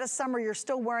in the dead of summer, you're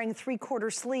still wearing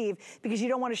 3/4 sleeve because you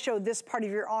don't want to show this part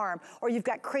of your arm, or you've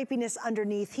got crepiness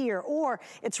underneath here, or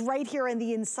it's right here in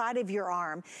the inside of your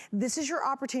arm. This is your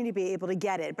opportunity to be able to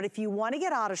get it. But if you want to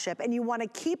get auto ship and you want to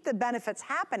keep the benefits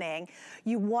happening,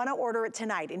 you want to order it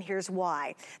tonight. And here's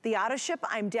why. The auto ship,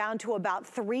 I'm down to about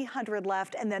 300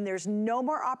 left, and then there's no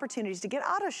more opportunities to get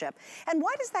auto ship. And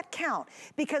why does that count?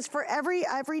 Because for every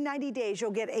 90 days,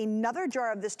 you'll get another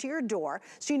jar of this to your door,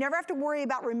 so you never have to worry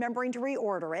about remembering to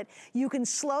reorder it. You can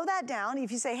slow that down.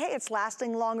 If you say, hey, it's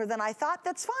lasting longer than I thought,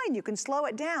 that's fine. You can slow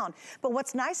it down. But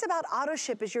what's nice about auto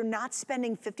ship is you're not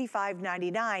spending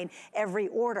 $55.99 every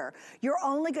order. You're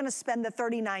only going to spend the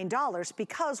 $39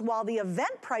 because while the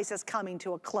event price is coming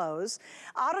to a close,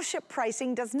 auto ship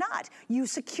pricing does not. You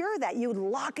secure that, you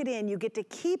lock it in, you get to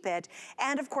keep it.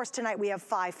 And of course, tonight we have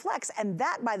 5 flex, and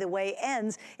that, by the way,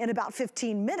 ends in about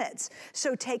 15 minutes.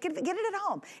 So take it, get it at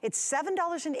home. It's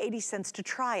 $7.80 to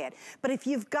try it. But if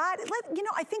you've got, you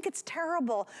know, I think it's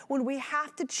terrible when we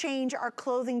have to change our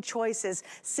clothing choices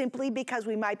simply because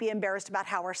we might be embarrassed about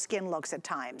how our skin looks at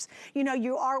times. You know,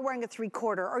 you are wearing a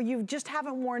 3/4, or you just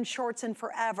haven't worn shorts in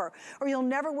forever, or you'll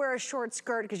never wear a short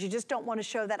skirt because you just don't want to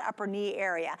show that upper knee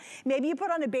area. Maybe you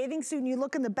put on a bathing suit and you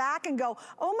look in the back and go,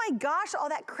 oh my gosh, all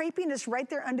that crepiness right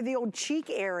there under the old cheek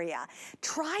area.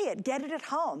 Try it, get it at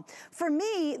home. For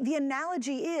me, the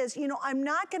analogy is, you know, I'm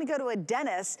not going to go to a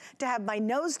dentist to have my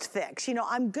nose fixed. You know,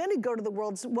 I'm going to go to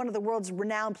one of the world's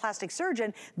renowned plastic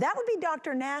surgeon. That would be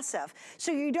Dr. Nassif.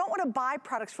 So you don't want to buy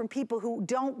products from people who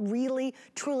don't really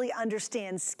truly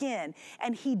understand skin,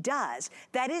 and he does.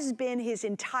 That has been his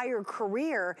entire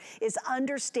career, is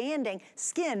understanding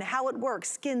skin, how it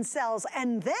works, skin cells,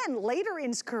 and then later in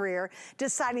his career,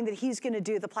 deciding that he's gonna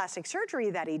do the plastic surgery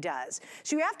that he does.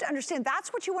 So you have to understand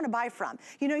that's what you wanna buy from.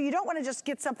 You know, you don't wanna just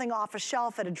get something off a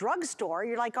shelf at a drugstore.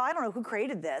 You're like, oh, I don't know who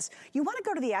created this. You wanna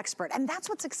go to the expert, and that's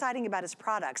what's exciting about his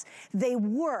products. They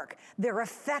work, they're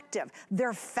effective,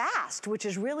 they're fast, which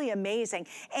is really amazing,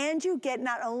 and you get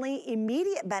not only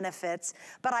immediate benefits,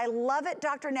 but I love it,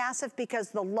 Dr. Nassif,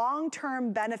 because the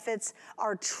long-term benefits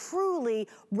are truly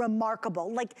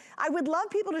remarkable. Like, I would love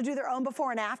people to do their own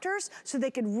before and afters so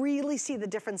they could really see the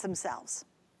difference themselves.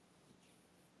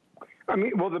 I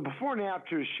mean, well, the before and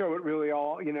afters show it really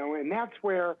all, you know, and that's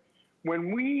where,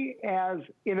 when we as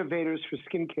innovators for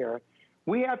skincare,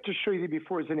 we have to show you the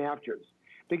befores and afters.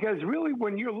 Because really,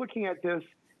 when you're looking at this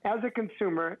as a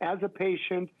consumer, as a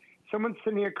patient, someone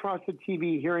sitting across the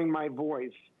TV hearing my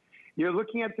voice, you're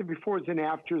looking at the befores and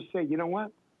afters, say, you know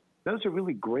what? Those are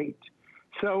really great.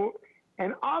 So,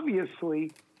 and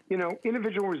obviously, you know,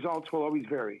 individual results will always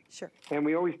vary. Sure. And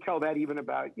we always tell that even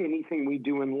about anything we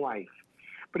do in life.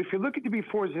 But if you look at the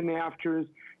befores and afters,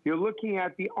 you're looking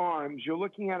at the arms, you're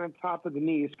looking at on top of the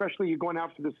knee, especially you're going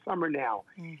out for the summer now.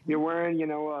 You're wearing,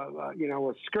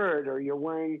 a skirt, or you're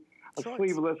wearing a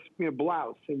sleeveless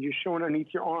blouse, and you're showing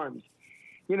underneath your arms.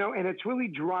 You know, and it's really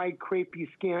dry, crepey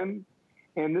skin.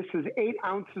 And this is 8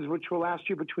 ounces, which will last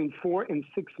you between 4 and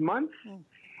 6 months.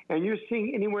 And you're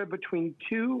seeing anywhere between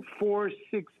 2, 4,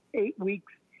 6, 8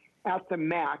 weeks at the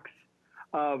max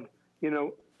of, you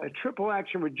know, a triple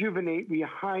action, rejuvenate,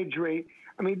 rehydrate.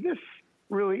 I mean, this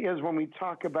really is, when we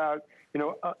talk about,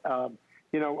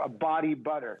 a body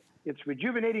butter. It's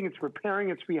rejuvenating, it's repairing,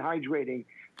 it's rehydrating.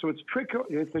 So it's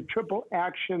a triple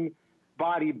action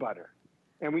body butter.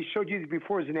 And we showed you the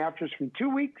befores and afters from 2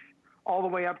 weeks all the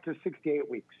way up to 6 to 8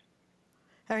 weeks.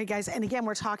 All right, guys, and again,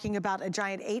 we're talking about a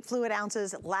giant 8 fluid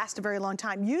ounces. It lasts a very long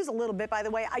time. Use a little bit, by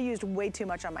the way. I used way too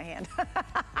much on my hand.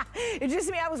 It's just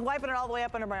me, I was wiping it all the way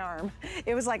up under my arm.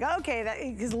 It was like,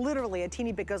 okay, because literally a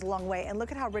teeny bit goes a long way. And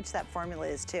look at how rich that formula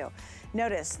is, too.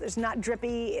 Notice, there's not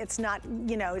drippy, it's not,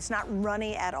 it's not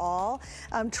runny at all.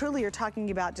 Truly, you're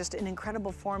talking about just an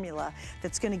incredible formula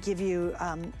that's gonna give you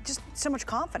just so much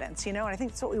confidence, and I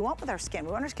think that's what we want with our skin.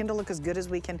 We want our skin to look as good as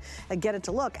we can get it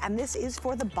to look, and this is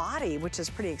for the body, which is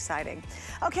pretty exciting.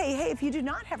 Okay, hey, if you do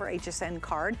not have our HSN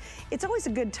card, it's always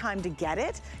a good time to get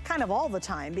it, kind of all the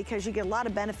time, because you get a lot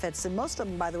of benefits, and most of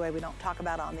them, by the way, we don't talk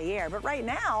about on the air. But right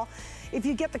now, if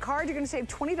you get the card, you're going to save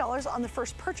 $20 on the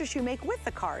first purchase you make with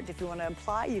the card. If you want to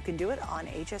apply, you can do it on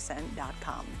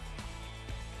hsn.com.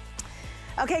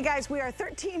 Okay, guys, we are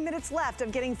 13 minutes left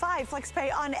of getting 5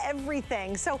 FlexPay on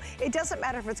everything. So it doesn't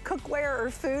matter if it's cookware or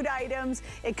food items.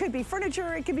 It could be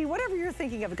furniture. It could be whatever you're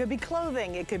thinking of. It could be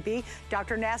clothing. It could be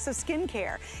Dr. Nassif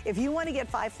skincare. If you want to get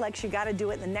 5 Flex, you got to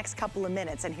do it in the next couple of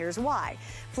minutes, and here's why.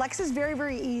 Flex is very,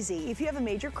 very easy. If you have a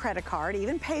major credit card,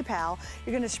 even PayPal,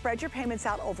 you're going to spread your payments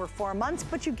out over 4 months,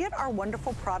 but you get our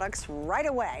wonderful products right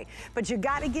away. But you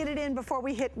got to get it in before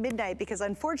we hit midnight, because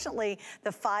unfortunately,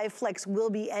 the 5 Flex will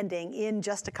be ending in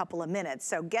just a couple of minutes.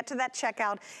 So get to that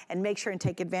checkout and make sure and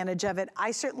take advantage of it. I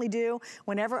certainly do.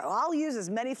 Whenever, I'll use as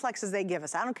many Flex as they give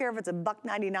us. I don't care if it's a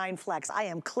 $1.99 Flex. I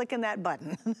am clicking that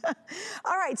button.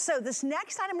 All right, so this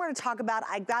next item we're going to talk about,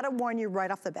 I got to warn you right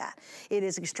off the bat. It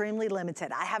is extremely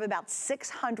limited. I have about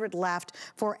 600 left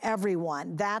for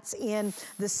everyone. That's in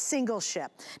the single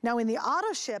ship. Now in the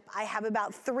auto ship, I have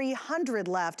about 300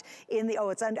 left in the,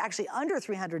 it's actually under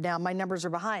 300 now. My numbers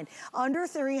are behind. Under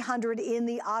 300 in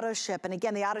the auto ship. And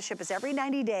again, the auto ship is every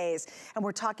 90 days, and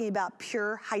we're talking about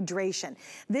pure hydration.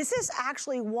 This is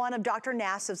actually one of Dr.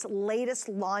 Nassif's latest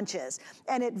launches,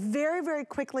 and it very, very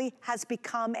quickly has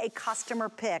become a customer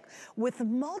pick with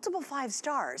multiple 5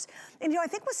 stars. And I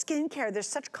think with skincare, there's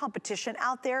such competition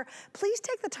out there. Please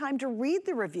take the time to read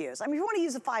the reviews. I mean, if you want to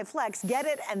use a 5 Flex, get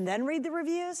it and then read the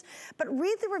reviews, but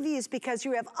read the reviews because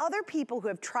you have other people who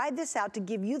have tried this out to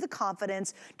give you the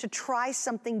confidence to try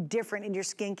something different in your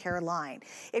skincare line.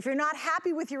 If you're not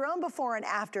happy with your own before and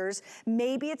afters,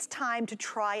 maybe it's time to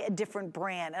try a different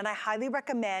brand. And I highly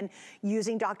recommend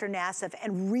using Dr. Nassif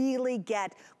and really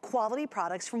get quality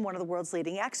products from one of the world's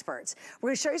leading experts. We're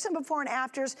going to show you some before and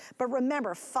afters, but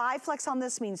remember, 5 Flex on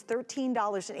this means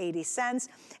 $13.80.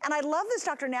 And I love this,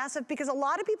 Dr. Nassif, because a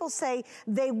lot of people say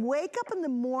they wake up in the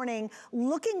morning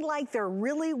looking like they're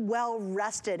really well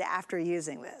rested after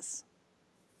using this.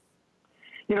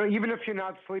 Even if you're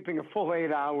not sleeping a full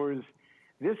 8 hours,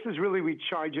 this is really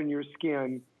recharging your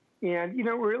skin. And,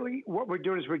 really what we're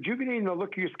doing is rejuvenating the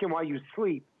look of your skin while you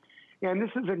sleep. And this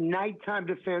is a nighttime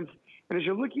defense. And as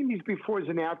you're looking at these befores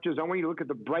and afters, I want you to look at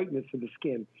the brightness of the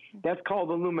skin. That's called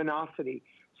the luminosity.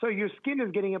 So your skin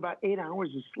is getting about 8 hours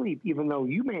of sleep, even though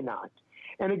you may not.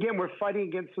 And again, we're fighting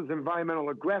against those environmental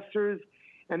aggressors.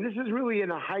 And this is really a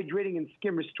hydrating and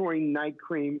skin restoring night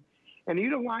cream. And it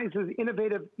utilizes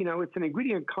innovative, it's an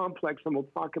ingredient complex, and we'll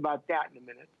talk about that in a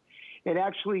minute. It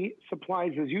actually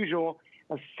supplies, as usual,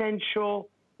 essential,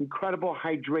 incredible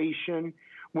hydration.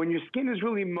 When your skin is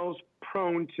really most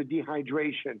prone to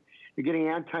dehydration, you're getting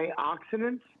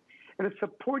antioxidants, and it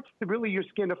supports your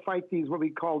skin to fight these, what we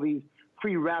call these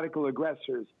free radical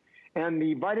aggressors. And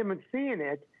the vitamin C in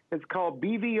it is called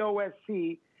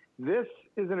BVOSC. This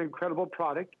is an incredible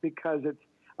product because it's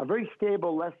a very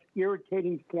stable, less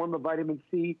irritating form of vitamin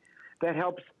C that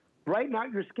helps brighten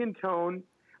out your skin tone,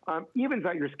 evens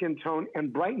out your skin tone,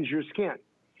 and brightens your skin.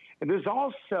 And there's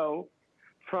also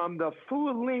from the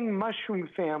Fuling mushroom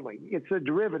family. It's a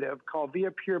derivative called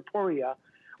Via Purpurea,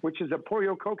 which is a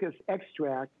Poriococcus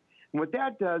extract. And what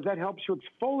that does, that helps you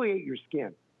exfoliate your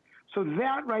skin. So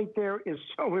that right there is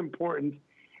so important.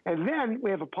 And then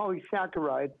we have a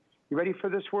polysaccharide. You ready for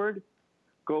this word?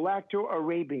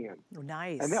 Galacto-Arabian. Oh,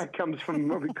 nice. And that comes from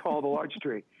what we call the larch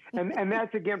tree. And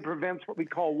that, again, prevents what we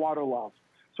call water loss.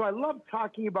 So I love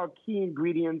talking about key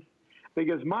ingredients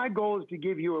because my goal is to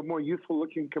give you a more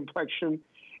youthful-looking complexion.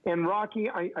 And Rocky,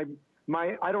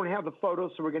 I don't have the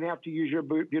photos, so we're going to have to use your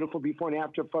beautiful before and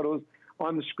after photos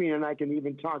on the screen, and I can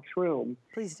even talk through them.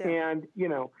 Please do. And,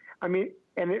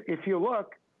 and if you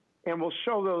look, and we'll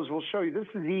show you, this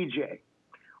is EJ.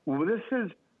 Well, this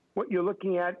is what you're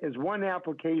looking at is one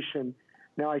application.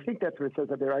 Now, I think that's what it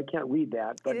says up there. I can't read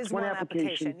that. But it is one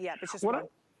application. Yeah, it's just one.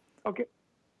 Okay.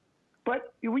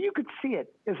 But you could see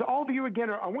it. As all of you, again,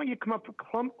 I want you to come up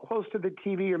close to the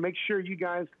TV or make sure you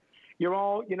guys, you're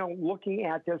all, looking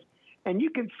at this. And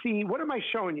you can see, what am I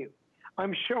showing you?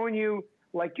 I'm showing you,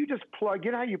 like you just plug,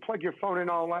 how you plug your phone in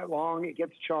all night long, it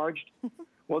gets charged?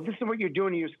 Well, this is what you're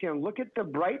doing to your skin. Look at the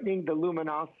brightening, the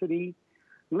luminosity.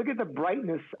 Look at the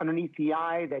brightness underneath the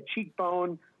eye, that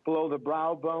cheekbone, below the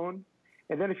brow bone.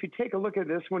 And then if you take a look at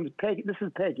this one, Peggy, this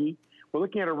is Peggy. We're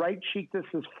looking at her right cheek. This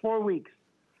is 4 weeks.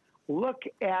 Look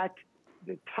at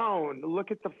the tone.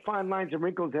 Look at the fine lines and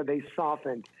wrinkles. Have they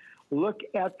softened? Look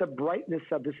at the brightness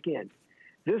of the skin.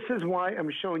 This is why I'm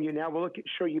showing you now. We'll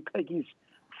show you Peggy's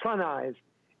front eyes.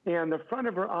 And the front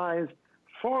of her eyes,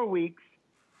 4 weeks,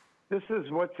 this is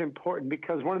what's important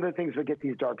because one of the things, we get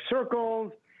these dark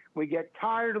circles, we get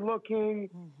tired looking,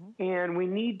 and we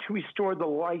need to restore the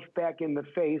life back in the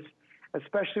face,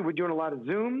 especially we're doing a lot of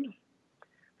Zooms.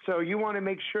 So you want to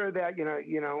make sure that,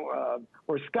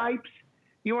 or Skypes,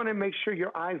 you want to make sure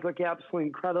your eyes look absolutely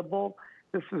incredible.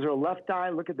 This is her left eye.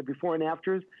 Look at the before and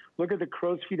afters. Look at the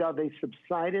crow's feet, how they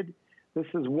subsided. This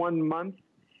is 1 month.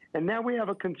 And now we have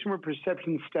a consumer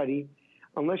perception study,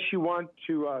 unless you want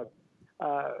to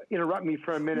interrupt me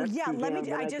for a minute. Yeah,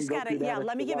 Suzanne,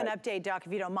 let me give an update, Doc,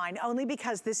 if you don't mind, only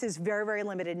because this is very, very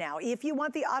limited now. If you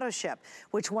want the auto ship,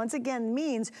 which once again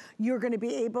means you're going to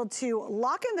be able to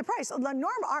lock in the price.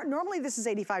 Normally this is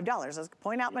 $85. Let's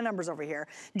point out my numbers over here.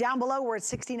 Down below we're at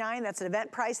 $69. That's an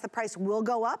event price. The price will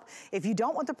go up. If you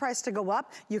don't want the price to go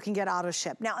up, you can get auto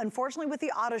ship. Now, unfortunately with the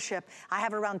auto ship, I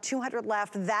have around 200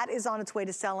 left. That is on its way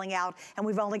to selling out, and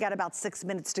we've only got about 6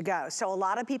 minutes to go. So a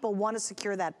lot of people want to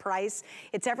secure that price.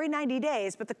 It's every 90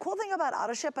 days, but the cool thing about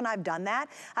auto ship, and I've done that,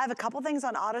 I have a couple things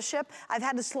on auto ship. I've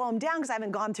had to slow them down because I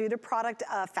haven't gone through the product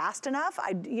fast enough,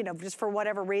 just for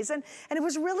whatever reason, and it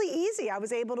was really easy. I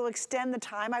was able to extend the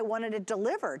time I wanted it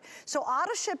delivered. So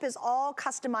auto ship is all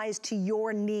customized to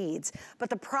your needs, but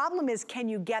the problem is, can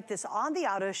you get this on the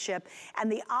auto ship? And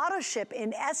the auto ship,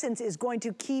 in essence, is going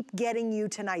to keep getting you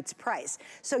tonight's price.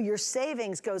 So your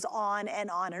savings goes on and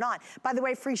on and on. By the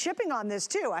way, free shipping on this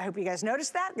too. I hope you guys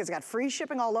noticed that, because it's got free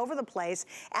shipping all over the place.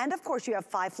 And of course, you have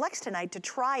 5 flex tonight to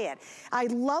try it. I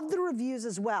love the reviews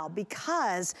as well,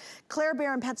 because Claire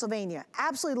Bear in Pennsylvania,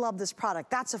 absolutely love this product.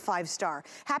 That's a 5-star.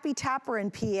 Happy Tapper in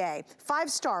PA,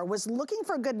 5-star, was looking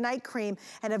for a good night cream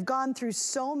and have gone through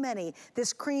so many.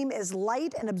 This cream is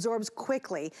light and absorbs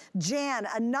quickly. Jan,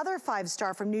 another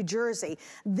 5-star from New Jersey.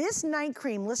 This night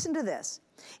cream, listen to this,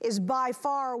 is by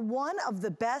far one of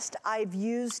the best I've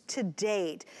used to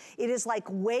date. It is like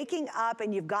waking up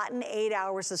and you've gotten 8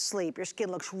 hours of sleep. Your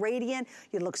skin looks radiant,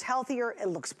 it looks healthier, it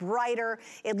looks brighter,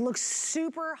 it looks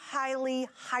super highly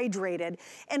hydrated.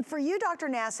 And for you, Dr.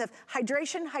 Nassif,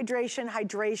 hydration, hydration,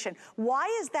 hydration. Why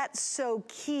is that so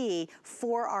key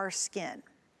for our skin?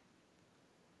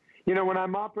 When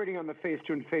I'm operating on the face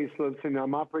doing facelifts and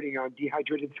I'm operating on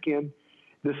dehydrated skin,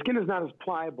 the skin is not as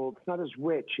pliable, it's not as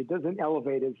rich, it doesn't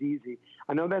elevate as easy.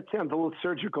 I know that sounds a little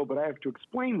surgical, but I have to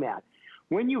explain that.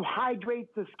 When you hydrate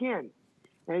the skin,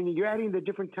 and you're adding the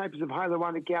different types of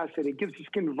hyaluronic acid, it gives the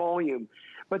skin volume.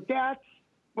 But that's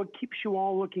what keeps you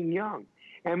all looking young.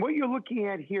 And what you're looking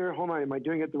at here, hold on, am I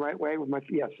doing it the right way with my,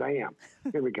 yes, I am.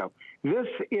 Here we go. This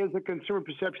is a consumer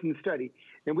perception study.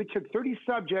 And we took 30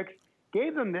 subjects,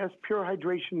 gave them this Pure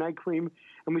Hydration Night Cream,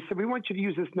 and we said, we want you to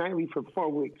use this nightly for 4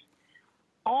 weeks.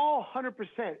 All 100%,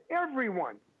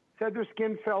 everyone said their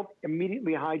skin felt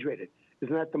immediately hydrated.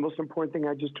 Isn't that the most important thing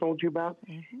I just told you about?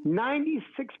 96%,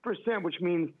 which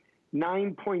means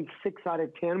 9.6 out of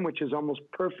 10, which is almost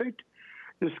perfect.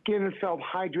 The skin felt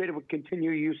hydrated with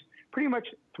continued use pretty much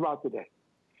throughout the day.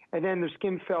 And then the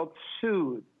skin felt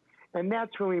soothed. And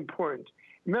that's really important.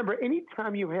 Remember,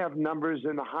 anytime you have numbers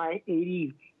in the high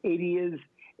 80s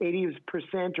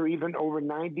percent or even over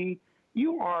 90,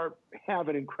 you have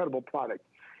an incredible product.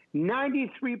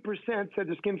 93% said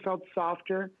the skin felt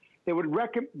softer. They would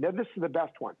recommend, this is the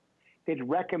best one, they'd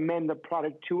recommend the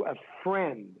product to a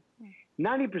friend.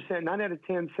 90%, 9 out of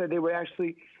 10 said they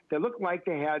looked like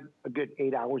they had a good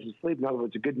 8 hours of sleep. In other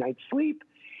words, a good night's sleep.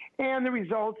 And the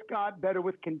results got better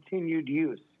with continued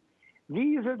use.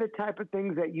 These are the type of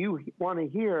things that you want to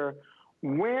hear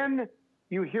when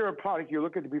you hear a product. You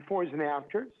look at the befores and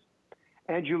afters,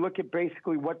 and you look at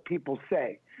basically what people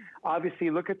say. Obviously,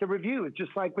 you look at the reviews,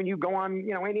 just like when you go on,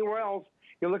 anywhere else,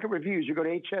 you look at reviews. You go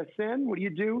to HSN, what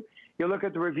do? You look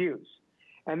at the reviews.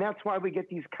 And that's why we get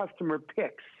these customer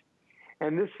picks.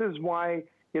 And this is why,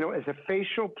 as a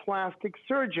facial plastic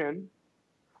surgeon,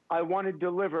 I want to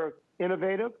deliver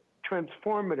innovative,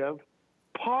 transformative,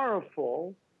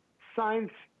 powerful,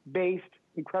 science-based,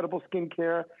 incredible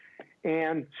skincare.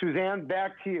 And Suzanne,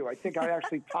 back to you. I think I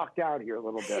actually talked out here a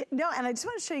little bit. No, and I just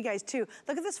want to show you guys too.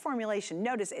 Look at this formulation.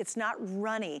 Notice it's not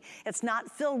runny. It's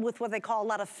not filled with what they call a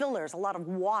lot of fillers, a lot of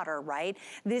water, right?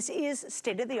 This is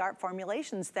state-of-the-art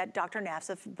formulations that Dr.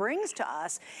 Nassif brings to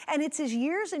us. And it's his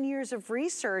years and years of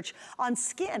research on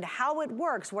skin, how it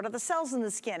works, what are the cells in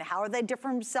the skin, how are they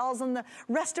different from cells in the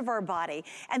rest of our body.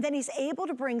 And then he's able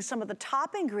to bring some of the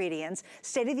top ingredients,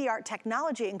 state-of-the-art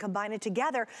technology, and combine it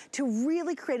together to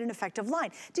really create an effective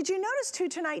line. Did you notice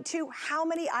tonight how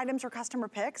many items are customer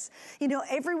picks?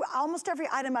 Almost every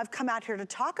item I've come out here to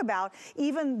talk about,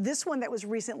 even this one that was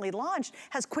recently launched,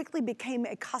 has quickly became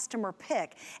a customer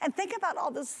pick. And think about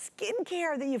all the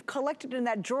skincare that you've collected in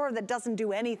that drawer that doesn't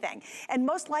do anything. And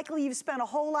most likely you've spent a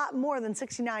whole lot more than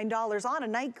 $69 on a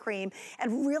night cream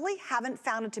and really haven't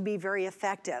found it to be very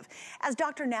effective. As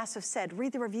Dr. Nassif said,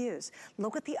 read the reviews.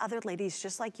 Look what the other ladies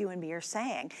just like you and me are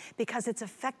saying, because it's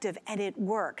effective and it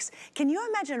works. Can you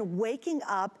imagine waking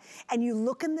up and you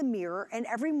look in the mirror and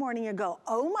every morning you go,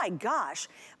 oh my gosh,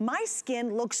 my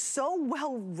skin looks so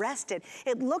well rested.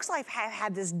 It looks like I've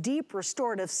had this deep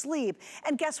restorative sleep.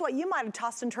 And guess what? You might have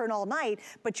tossed and turned all night,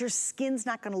 but your skin's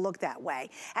not gonna look that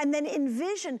way. And then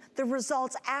envision the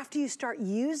results after you start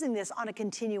using this on a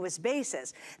continuous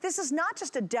basis. This is not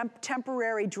just a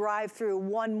temporary drive-through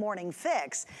one morning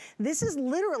fix. This is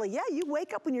literally, yeah, you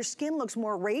wake up when your skin looks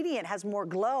more radiant, has more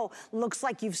glow, looks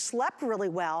like you've slept really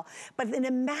well, but then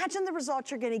imagine the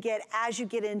results you're gonna get as you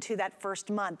get into that first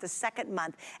month, the second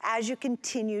month, as you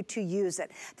continue to use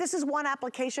it. This is one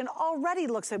application, already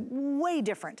looks way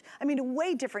different. I mean,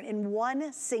 way different in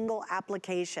one single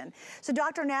application. So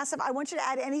Dr. Nassif, I want you to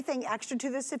add anything extra to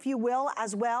this, if you will,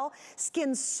 as well.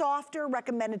 Skin softer,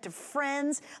 recommended to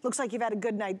friends. Looks like you've had a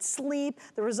good night's sleep.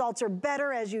 The results are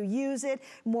better as you use it.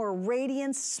 More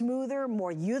radiance, smoother,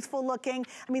 more youthful looking.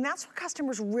 I mean, that's what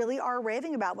customers really are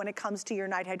raving about when it comes to your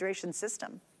night hydration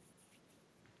system.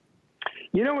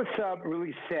 You know what's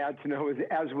really sad to know is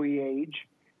as we age,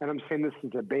 and I'm saying this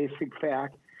is a basic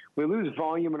fact, we lose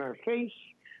volume in our face,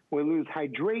 we lose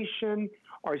hydration,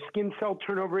 our skin cell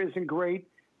turnover isn't great.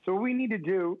 So what we need to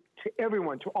do to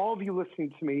everyone, to all of you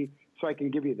listening to me, so I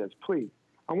can give you this, please,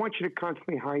 I want you to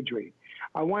constantly hydrate.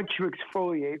 I want you to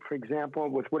exfoliate, for example,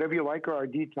 with whatever you like, or our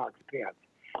detox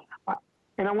pads.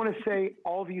 And I want to say,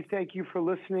 all of you, thank you for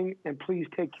listening, and please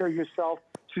take care of yourself.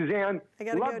 Suzanne,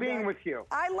 love being with you.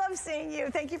 I love seeing you.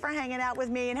 Thank you for hanging out with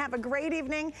me, and have a great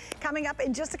evening. Coming up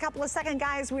in just a couple of seconds,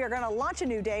 guys, we are going to launch a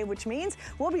new day, which means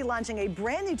we'll be launching a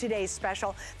brand new Today's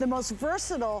Special, the most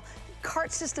versatile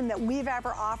cart system that we've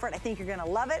ever offered. I think you're going to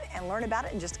love it, and learn about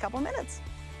it in just a couple of minutes.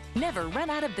 Never run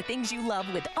out of the things you love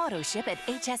with auto ship at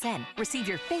HSN. Receive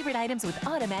your favorite items with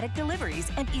automatic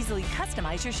deliveries and easily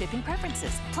customize your shipping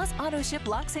preferences. Plus, auto ship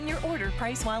locks in your order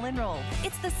price while enrolled.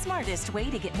 It's the smartest way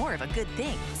to get more of a good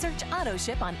thing. Search auto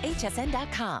ship on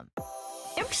hsn.com.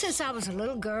 Ever since I was a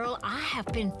little girl, I have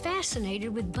been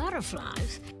fascinated with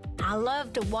butterflies. I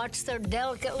love to watch their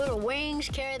delicate little wings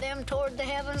carry them toward the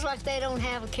heavens like they don't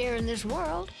have a care in this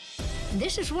world.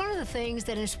 This is one of the things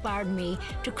that inspired me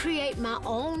to create my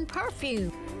own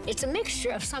perfume. It's a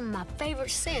mixture of some of my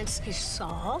favorite scents. It's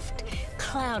soft,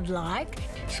 cloud-like,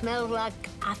 smells like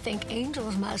I think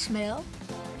angels might smell.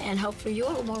 And hopefully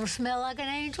you'll want to smell like an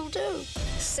angel too.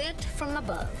 Scent from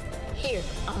above, here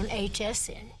on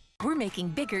HSN. We're making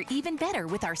bigger even better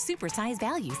with our supersize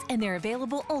values, and they're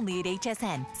available only at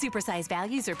HSN. Supersize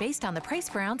values are based on the price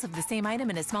per ounce of the same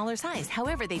item in a smaller size.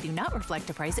 However, they do not reflect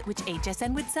a price at which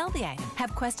HSN would sell the item.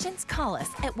 Have questions? Call us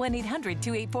at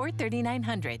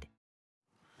 1-800-284-3900.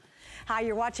 Hi,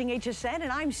 you're watching HSN,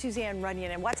 and I'm Suzanne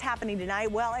Runyon. And what's happening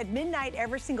tonight? Well, at midnight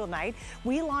every single night,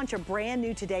 we launch a brand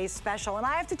new Today's Special. And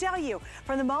I have to tell you,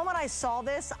 from the moment I saw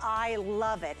this, I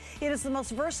love it. It is the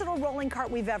most versatile rolling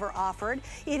cart we've ever offered.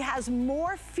 It has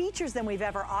more features than we've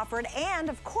ever offered. And,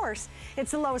 of course,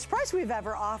 it's the lowest price we've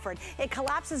ever offered. It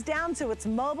collapses down so it's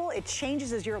mobile. It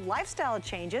changes as your lifestyle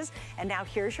changes. And now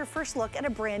here's your first look at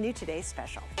a brand new Today's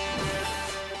Special.